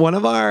right. One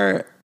of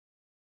our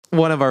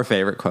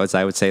favorite quotes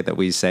I would say that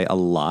we say a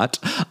lot.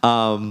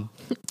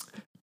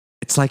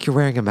 It's like you're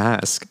wearing a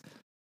mask.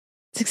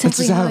 It's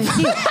exactly how I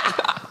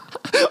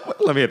feel.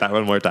 Let me hit that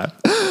one more time.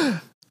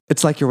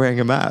 It's like you're wearing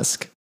a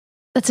mask.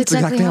 That's It's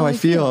exactly, how I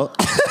feel.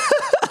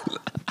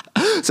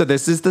 So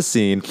this is the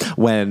scene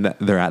when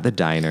they're at the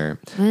diner.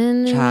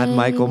 When the Chad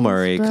Michael rain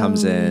Murray is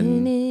comes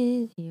in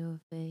blowing in your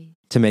face,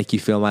 to Make You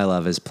Feel My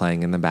Love is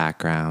playing in the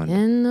background.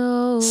 and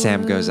the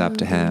Sam goes up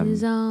to him. world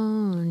is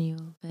on your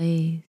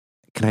face.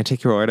 Can I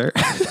take your order?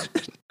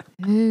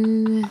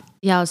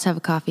 Yeah, I'll just have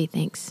a coffee,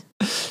 thanks.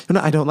 No,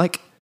 I don't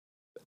like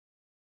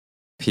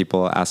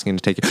people asking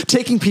to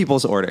taking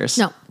people's orders.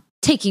 No,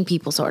 taking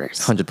people's orders.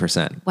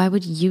 100%. Why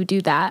would you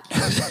do that?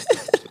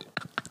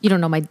 You don't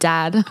know my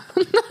dad.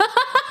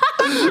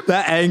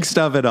 The angst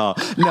of it all.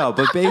 No,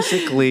 but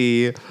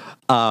basically,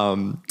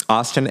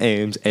 Austin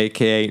Ames,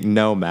 aka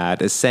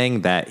Nomad, is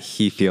saying that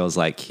he feels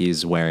like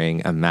he's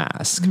wearing a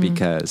mask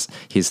because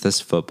he's this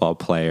football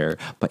player,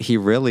 but he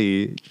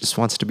really just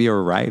wants to be a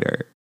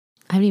writer.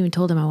 I haven't even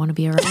told him I want to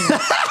be a writer.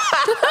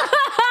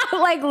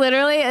 Like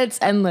literally, it's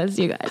endless,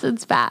 you guys.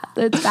 It's bad.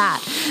 It's bad.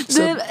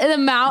 The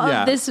amount yeah,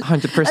 of this,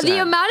 100%. the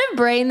amount of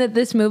brain that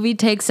this movie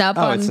takes up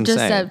Oh, on it's just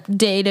a insane.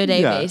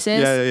 day-to-day Yeah,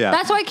 basis. yeah.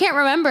 That's why I can't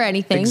remember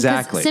anything. 'cause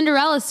Exactly.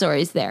 Cinderella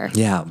story's there.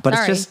 Yeah, but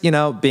Sorry. it's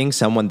just, being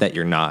someone that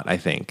you're not, I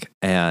think,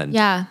 and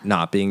Yeah.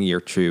 not being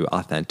your true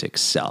authentic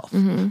self,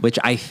 Mm-hmm. which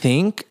I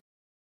think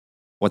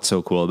what's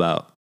so cool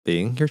about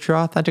being your true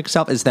authentic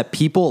self is that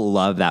people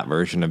love that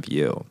version of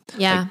you.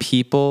 Yeah. Like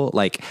people,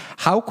 like,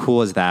 how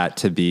cool is that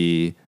to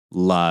be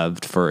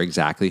loved for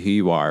exactly who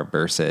you are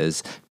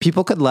versus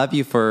people could love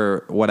you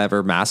for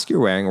whatever mask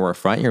you're wearing or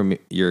front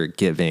you're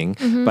giving.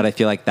 Mm-hmm. But I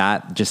feel like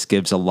that just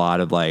gives a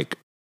lot of like,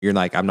 you're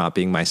like, I'm not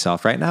being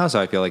myself right now.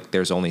 So I feel like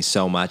there's only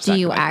so much Do that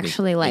you can,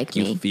 actually like make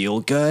you me? feel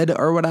good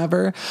or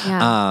whatever.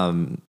 Yeah.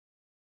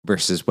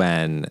 Versus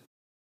when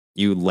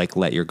you like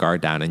let your guard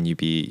down and you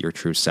be your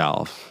true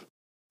self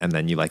and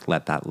then you like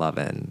let that love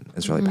in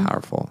is really Mm-hmm.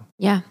 powerful.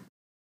 Yeah.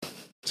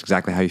 It's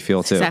exactly how you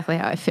feel too. Exactly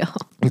how I feel.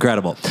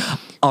 Incredible.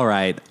 All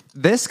right.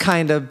 This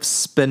kind of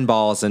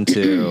spinballs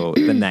into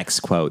the next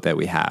quote that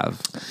we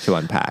have to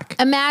unpack.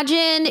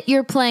 Imagine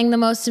you're playing the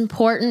most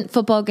important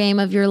football game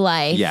of your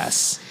life.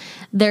 Yes.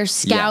 There's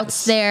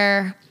scouts Yes.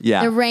 there.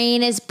 Yeah. The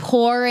rain is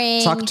pouring.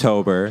 It's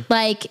October.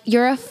 Like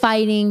you're a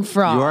fighting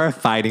frog. You are a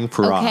fighting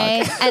frog.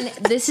 Okay, and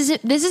this is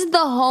the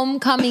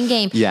homecoming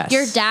game. Yes.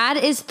 Your dad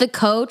is the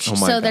coach, Oh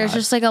my so there's God.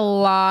 just like a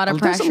lot of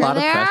There's pressure a lot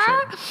of there.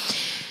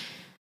 pressure.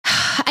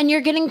 And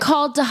you're getting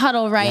called to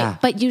huddle, right? Yeah.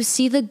 But you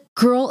see the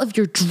girl of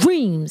your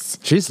dreams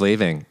She's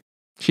leaving.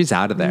 She's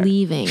out of there.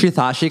 leaving. She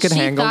thought she could She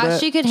handle thought it.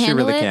 she could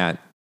handle really it. can't.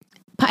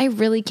 But I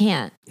really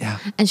can't. Yeah.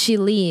 And she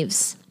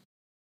leaves.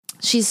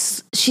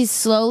 She's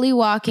slowly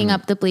walking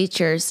up the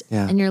bleachers,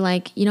 Yeah. and you're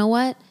like, you know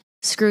what?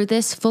 Screw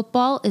this.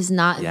 Football is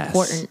not Yes.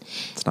 important.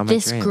 It's not my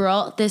This dream.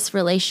 girl, this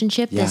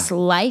relationship, Yeah. this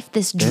life,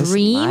 this This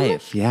dream.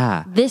 life.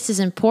 Yeah. This is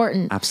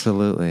important.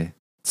 Absolutely.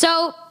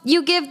 So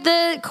you give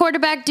the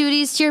quarterback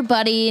duties to your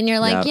buddy, and you're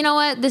like, Yep. you know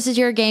what? This is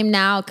your game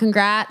now.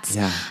 Congrats.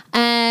 Yeah.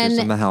 Here's in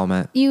And the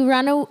helmet. you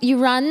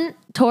run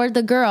toward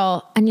the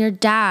girl, and your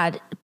dad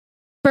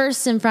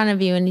bursts in front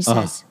of you, and he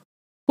says,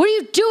 "What are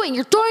you doing?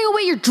 You're throwing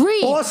away your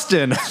dream,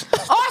 Austin.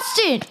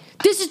 Austin.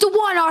 This is the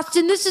one,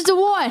 Austin. This is the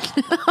one."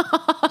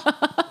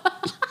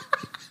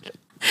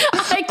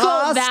 I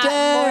quote that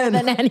more Austin!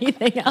 than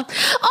anything else.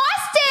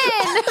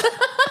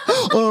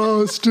 Austin,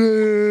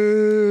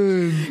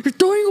 Austin. you're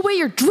throwing away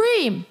your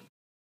dream.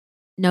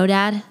 No,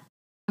 Dad,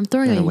 I'm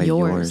throwing away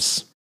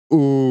yours.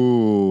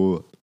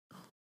 Ooh.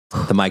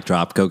 The mic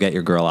drop. Go get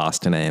your girl,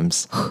 Austin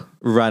Ames.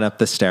 Run up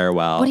the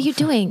stairwell. What are you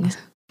doing?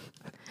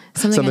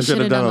 Something I Someone should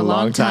have done a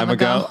long time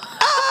ago.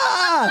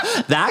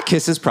 Ah! That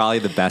kiss is probably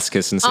the best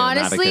kiss in cinematic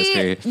Honestly,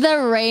 history. the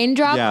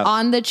raindrop Yeah.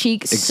 on the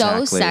cheek, so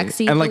Exactly.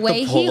 sexy. And like the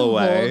way the pull he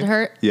away. rolled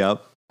her.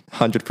 Yep.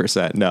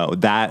 100%. No,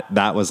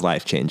 that was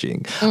life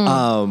changing.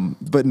 Mm.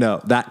 But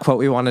no, that quote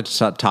we wanted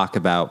to talk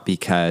about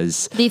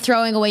because The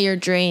throwing away your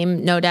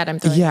dream. No, Dad, I'm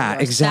throwing Yeah,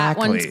 away yours. That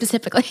one exactly.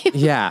 specifically.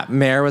 yeah,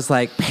 Mare was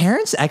like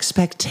parents'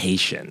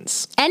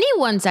 expectations.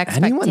 Anyone's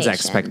expectations. Anyone's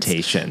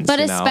expectations. But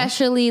you know?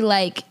 especially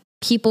like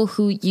people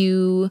who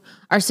you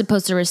are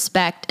supposed to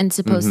respect and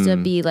supposed to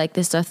be like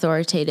this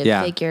authoritative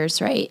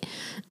figures, right?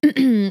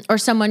 Or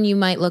someone you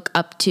might look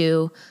up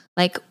to,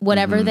 like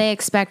whatever they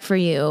expect for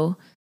you.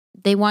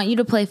 They want you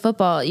to play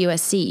football at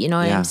USC, you know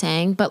what I'm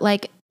saying? But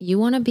like, you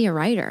want to be a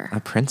writer.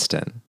 At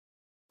Princeton.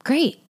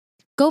 Great.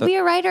 Go be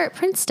a writer at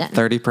Princeton.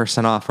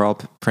 30% off for all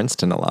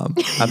Princeton alum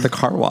at the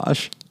car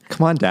wash.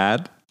 Come on,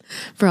 Dad.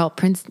 For all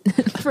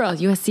for all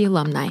USC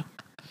alumni.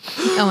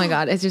 Oh my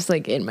God, it's just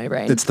like in my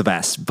brain. It's the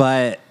best.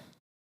 But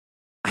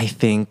I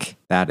think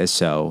that is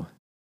so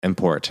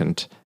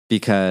important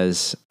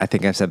because I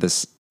think I've said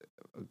this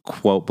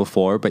quote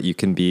before, but you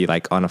can be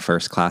like on a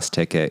first class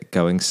ticket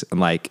going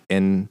like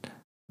in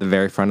the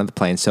very front of the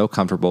plane, so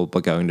comfortable,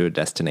 but going to a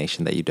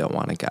destination that you don't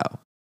want to go.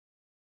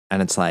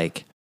 And it's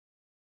like,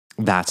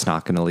 that's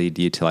not going to lead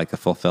you to like a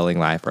fulfilling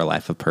life or a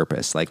life of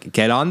purpose. Like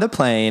get on the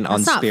plane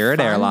on Spirit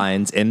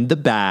Airlines in the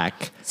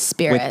back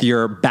with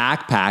your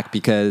backpack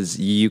because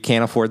you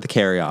can't afford the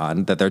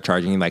carry-on that they're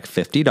charging you like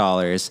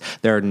 $50.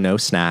 There are no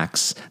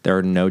snacks. There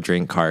are no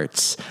drink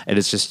carts. It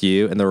is just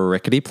you and the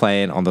rickety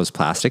plane on those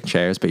plastic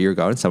chairs, but you're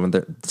going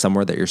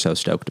somewhere that you're so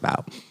stoked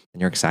about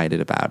and you're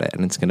excited about it.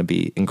 And it's going to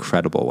be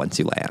incredible once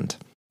you land.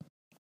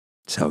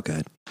 So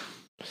good.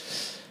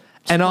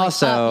 And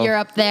also, you're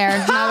up there,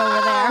 not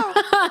over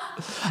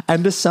there.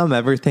 And to sum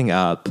everything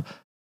up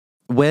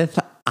with,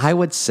 I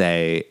would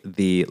say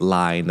the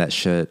line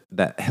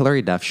that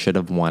Hilary Duff should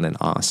have won an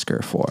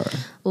Oscar for.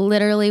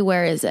 Literally,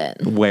 where is it?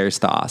 Where's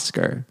the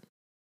Oscar?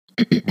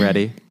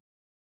 Ready?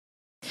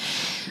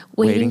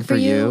 Waiting for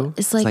you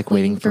is like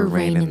waiting for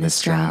rain in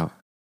this drought.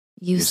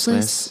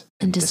 Useless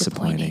and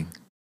disappointing.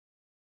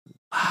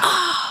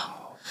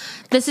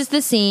 This is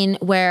the scene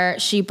where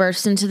she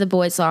bursts into the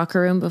boys' locker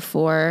room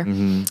before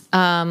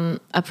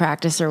a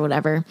practice or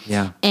whatever.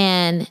 Yeah.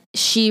 And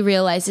she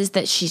realizes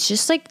that she's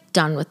just like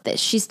done with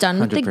this. She's done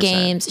with the 100%.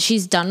 games.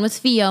 She's done with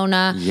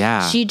Fiona.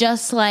 Yeah. She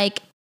just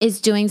like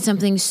is doing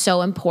something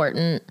so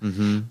important.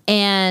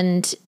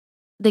 And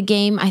the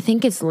game, I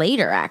think, is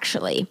later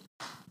actually.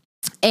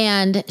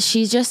 And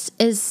she just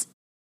is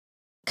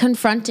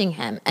confronting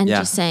him and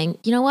just saying,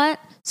 you know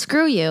what?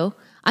 Screw you.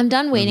 I'm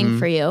done waiting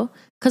for you.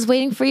 Because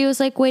waiting for you is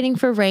like waiting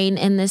for rain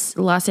in this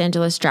Los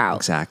Angeles drought.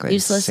 Exactly.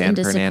 Useless and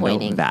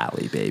disappointing. San Fernando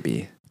Valley,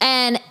 baby.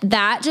 And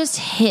that just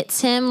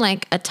hits him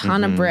like a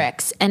ton of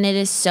bricks. And it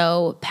is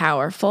so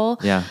powerful.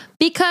 Yeah.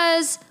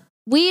 Because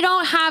we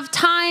don't have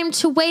time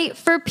to wait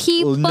for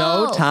people.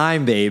 No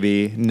time,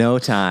 baby. No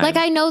time. Like,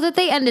 I know that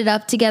they ended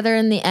up together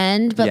in the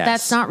end, but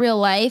that's not real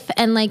life.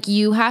 And like,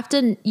 you have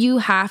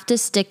to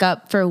stick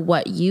up for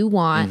what you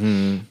want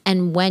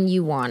and when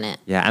you want it.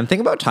 Yeah. And think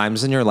about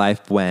times in your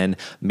life when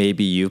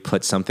maybe you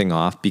put something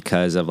off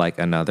because of like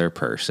another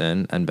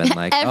person and been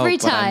like, Every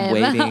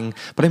time.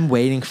 I'm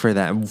waiting for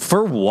them.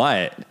 For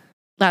what?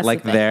 That's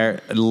like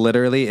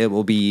literally it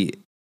will be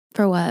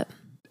for what?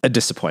 A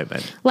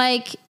disappointment.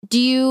 Like, do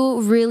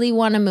you really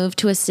want to move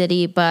to a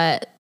city,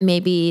 but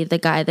maybe the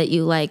guy that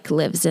you like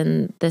lives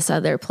in this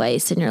other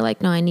place and you're like,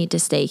 no, I need to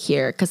stay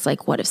here because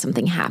like, what if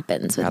something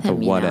happens with him?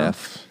 What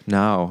if?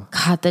 No.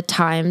 God, the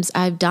times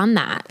I've done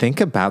that.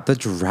 Think about the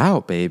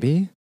drought,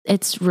 baby.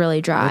 It's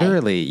really dry.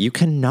 Literally, you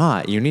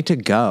cannot. You need to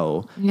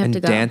go and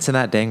dance in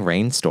that dang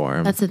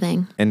rainstorm. That's the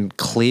thing. In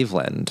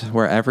Cleveland,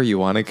 wherever you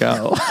want to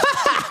go.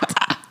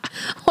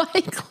 Why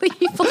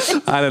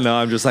Cleveland? I don't know.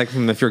 I'm just like,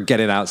 if you're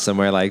getting out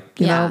somewhere, like,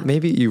 you know,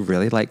 maybe you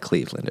really like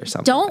Cleveland or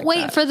something. Don't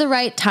wait for the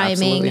right timing.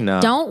 Absolutely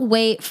not. Don't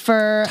wait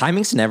for...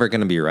 Timing's never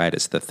going to be right,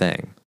 is the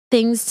thing.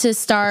 Things to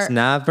start... It's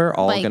never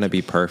all going to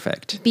be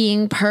perfect.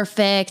 Being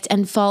perfect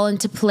and fall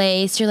into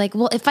place. You're like,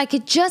 well, if I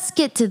could just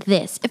get to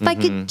this. If I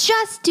could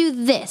just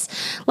do this.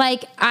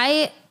 Like,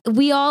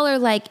 we all are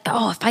like,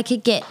 oh, if I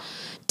could get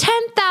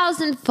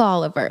 10,000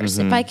 followers.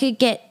 If I could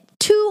get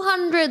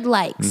 200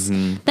 likes.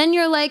 Then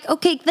you're like,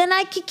 okay, then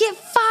I could get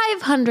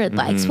 500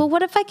 likes. Well,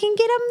 what if I can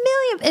get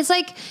 1,000,000? It's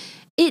like,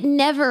 it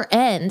never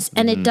ends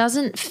and it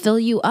doesn't fill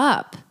you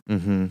up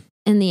in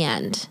the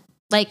end.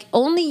 Like,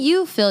 only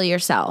you fill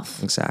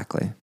yourself.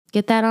 Exactly.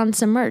 Get that on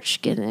some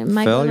merch. Get it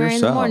Michael in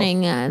the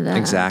morning.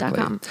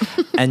 Exactly.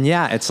 And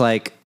yeah, it's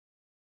like,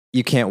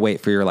 you can't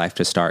wait for your life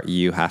to start.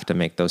 You have to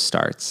make those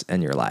starts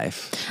in your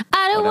life.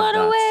 I don't want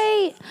to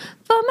wait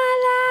for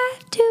my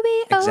life to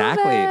be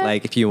exactly. over.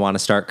 Like, if you want to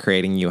start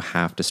creating, you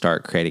have to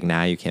start creating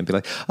now. You can't be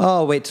like, oh,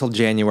 I'll wait till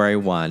January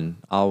 1.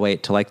 I'll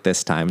wait till like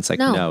this time. It's like,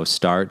 no,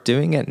 start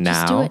doing it now.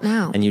 Just do it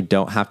now. And you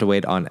don't have to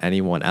wait on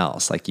anyone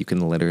else. Like, you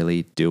can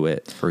literally do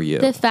it for you.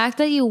 The fact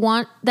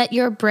that that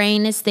your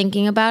brain is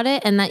thinking about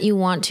it and that you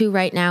want to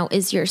right now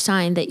is your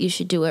sign that you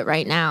should do it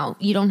right now.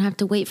 You don't have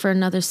to wait for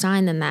another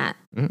sign than that.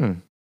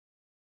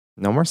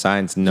 No more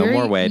signs. No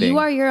more waiting. You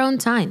are your own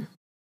sign.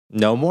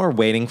 No more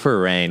waiting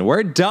for rain.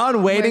 We're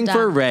done waiting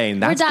for rain.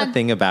 That's the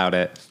thing about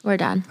it. We're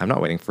done. I'm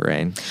not waiting for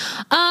rain.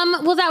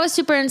 Well, that was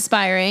super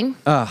inspiring.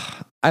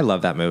 I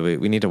love that movie.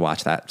 We need to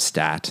watch that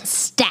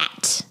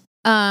stat.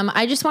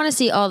 I just want to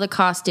see all the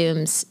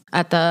costumes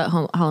at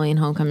the Halloween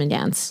homecoming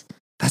dance.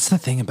 That's the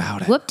thing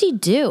about it.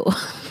 Whoop-de-doo.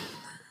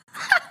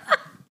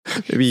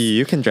 Maybe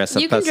you can dress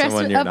up You can as dress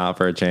someone you're up- not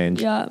for a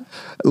change. Yeah.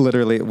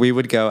 Literally, we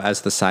would go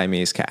as the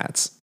Siamese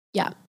cats.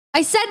 Yeah.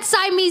 I said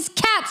Siamese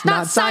cats,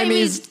 not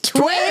Siamese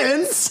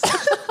twins.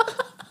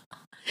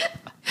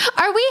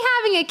 Are we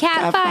having a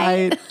cat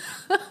fight?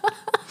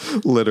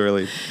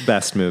 Literally,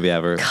 best movie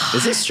ever.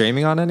 Is it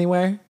streaming on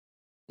anywhere?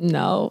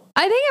 No.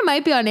 I think it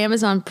might be on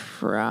Amazon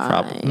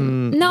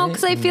Prime. No,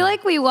 because I feel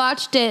like we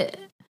watched it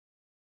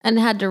and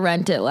had to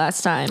rent it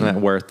last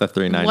time. Worth the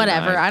 $3.99.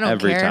 Whatever, I don't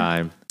every care.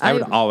 time. I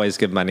would always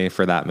give money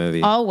for that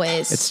movie.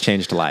 Always. It's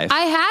changed life. I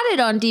had it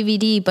on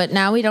DVD, but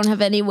now we don't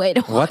have any way to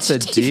watch What's a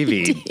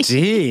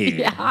DVD?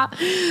 Yeah.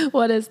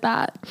 What is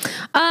that?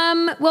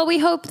 Well, we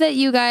hope that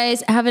you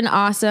guys have an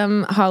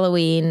awesome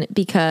Halloween,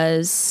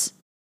 because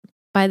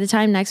by the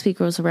time next week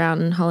rolls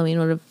around,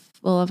 Halloween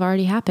will have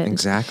already happened.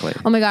 Exactly.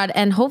 Oh my God.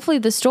 And hopefully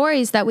the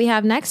stories that we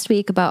have next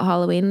week about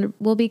Halloween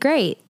will be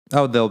great.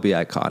 Oh, they'll be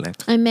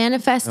iconic. I'm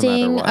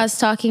manifesting what. us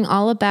talking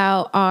all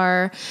about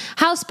our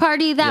house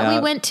party that we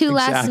went to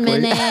last exactly.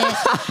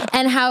 minute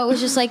and how it was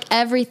just like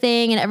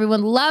everything and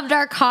everyone loved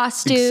our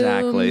costumes.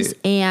 Exactly.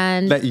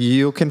 And That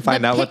you can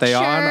find the out what they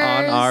are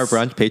on our pictures.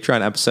 brunch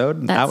Patreon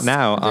episode That's out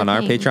now the on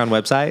our thing. Patreon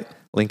website.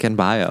 Link in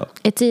bio.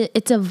 it's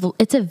a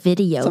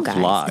video, It's a guys.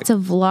 vlog. It's a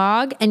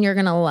vlog and you're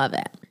going to love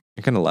it.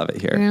 You're going to love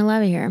it You're here. going to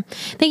love it here.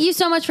 Thank you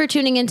so much for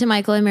tuning in to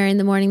Michael and Mary in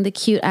the Morning, the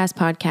cute ass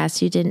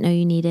podcast you didn't know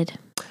you needed.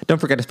 Don't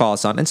forget to follow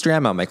us on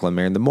Instagram at Michael and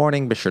Mary in the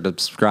Morning. Be sure to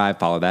subscribe,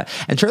 follow that,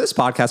 and share this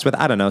podcast with,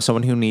 I don't know,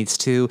 someone who needs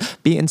to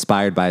be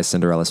inspired by a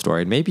Cinderella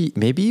story. Maybe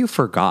you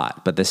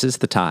forgot, but this is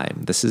the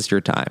time. This is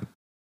your time.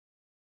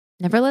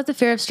 Never let the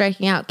fear of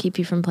striking out keep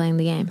you from playing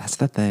the game. That's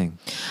the thing.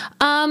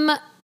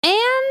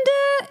 And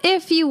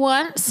if you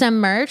want some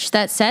merch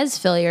that says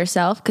 "Feel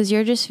Yourself" because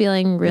you're just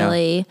feeling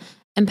really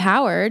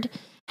empowered,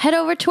 head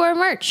over to our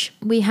merch.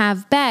 We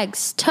have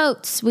bags,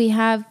 totes, we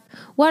have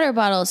water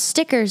bottles,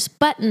 stickers,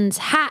 buttons,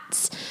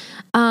 hats,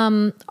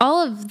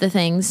 all of the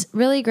things,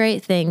 really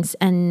great things.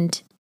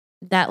 And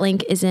that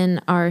link is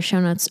in our show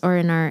notes or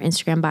in our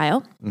Instagram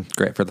bio.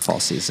 Great for the fall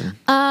season.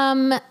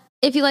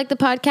 If you like the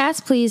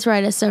podcast, please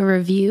write us a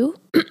review.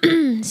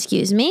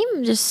 Excuse me.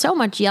 Just so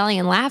much yelling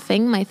and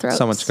laughing. My throat's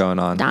So much going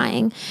on.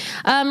 dying.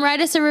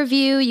 Write us a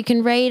review. You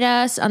can rate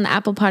us on the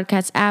Apple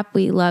Podcasts app.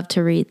 We love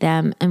to read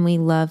them and we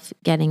love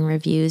getting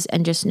reviews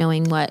and just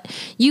knowing what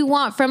you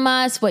want from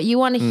us, what you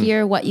want to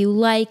hear, what you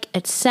like,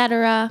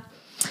 etc.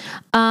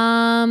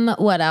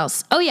 What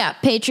else? Oh yeah,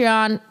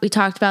 Patreon. We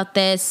talked about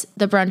this.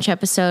 The brunch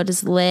episode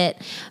is lit.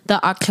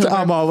 The October.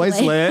 I'm always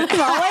lit.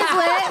 I'm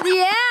always lit.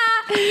 Yeah.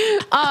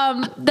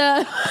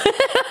 The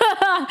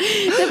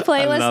the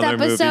playlist Another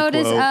movie episode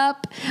is quote.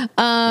 up. We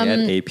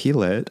had AP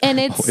lit. And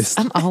it's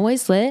I'm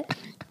always lit.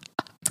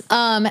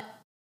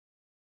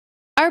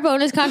 Our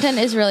bonus content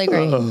is really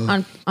great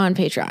on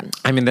Patreon.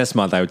 I mean, this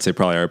month I would say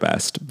probably our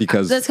best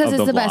because That's because of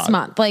it's the vlog. best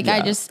month. Like I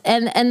Yeah. just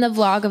and the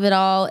vlog of it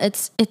all.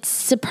 It's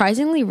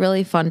surprisingly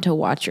really fun to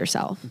watch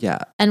yourself. Yeah.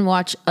 And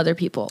watch other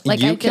people.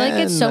 Like You I feel like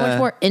it's so can, much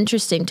more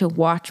interesting to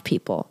watch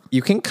people.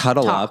 You can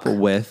cuddle Talk. up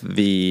with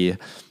the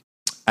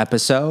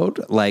episode,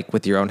 like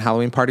with your own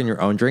Halloween party and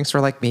your own drinks,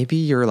 or like maybe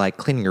you're like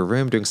cleaning your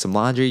room, doing some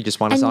laundry, you just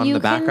want us And on in you the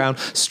can- background.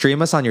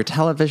 Stream us on your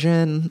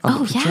television,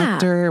 on the yeah.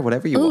 projector,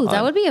 whatever you Ooh, want.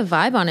 that would be a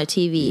vibe on a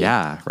TV.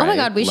 Yeah, Oh my right?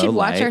 God, we Low should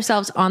watch light.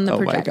 ourselves on the Oh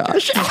my projector.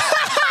 gosh.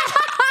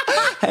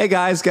 Hey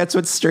guys, guess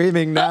what's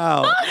streaming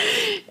now?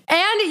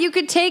 And you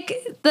could take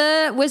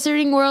the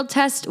Wizarding World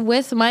test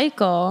with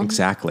Michael.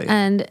 Exactly.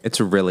 And it's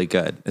really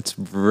good. It's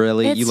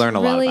really, you learn a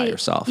lot about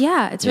yourself.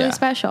 Yeah, it's really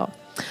special.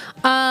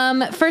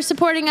 For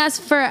supporting us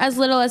for as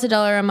little as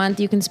 $1 a month,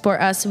 you can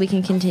support us so we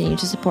can continue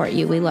to support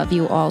you. We love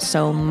you all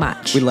so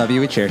much. We love you.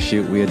 We cherish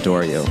you. We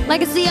adore you.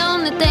 Like it's the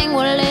only thing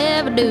we'll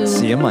ever do.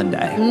 See you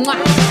Monday.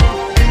 Mwah.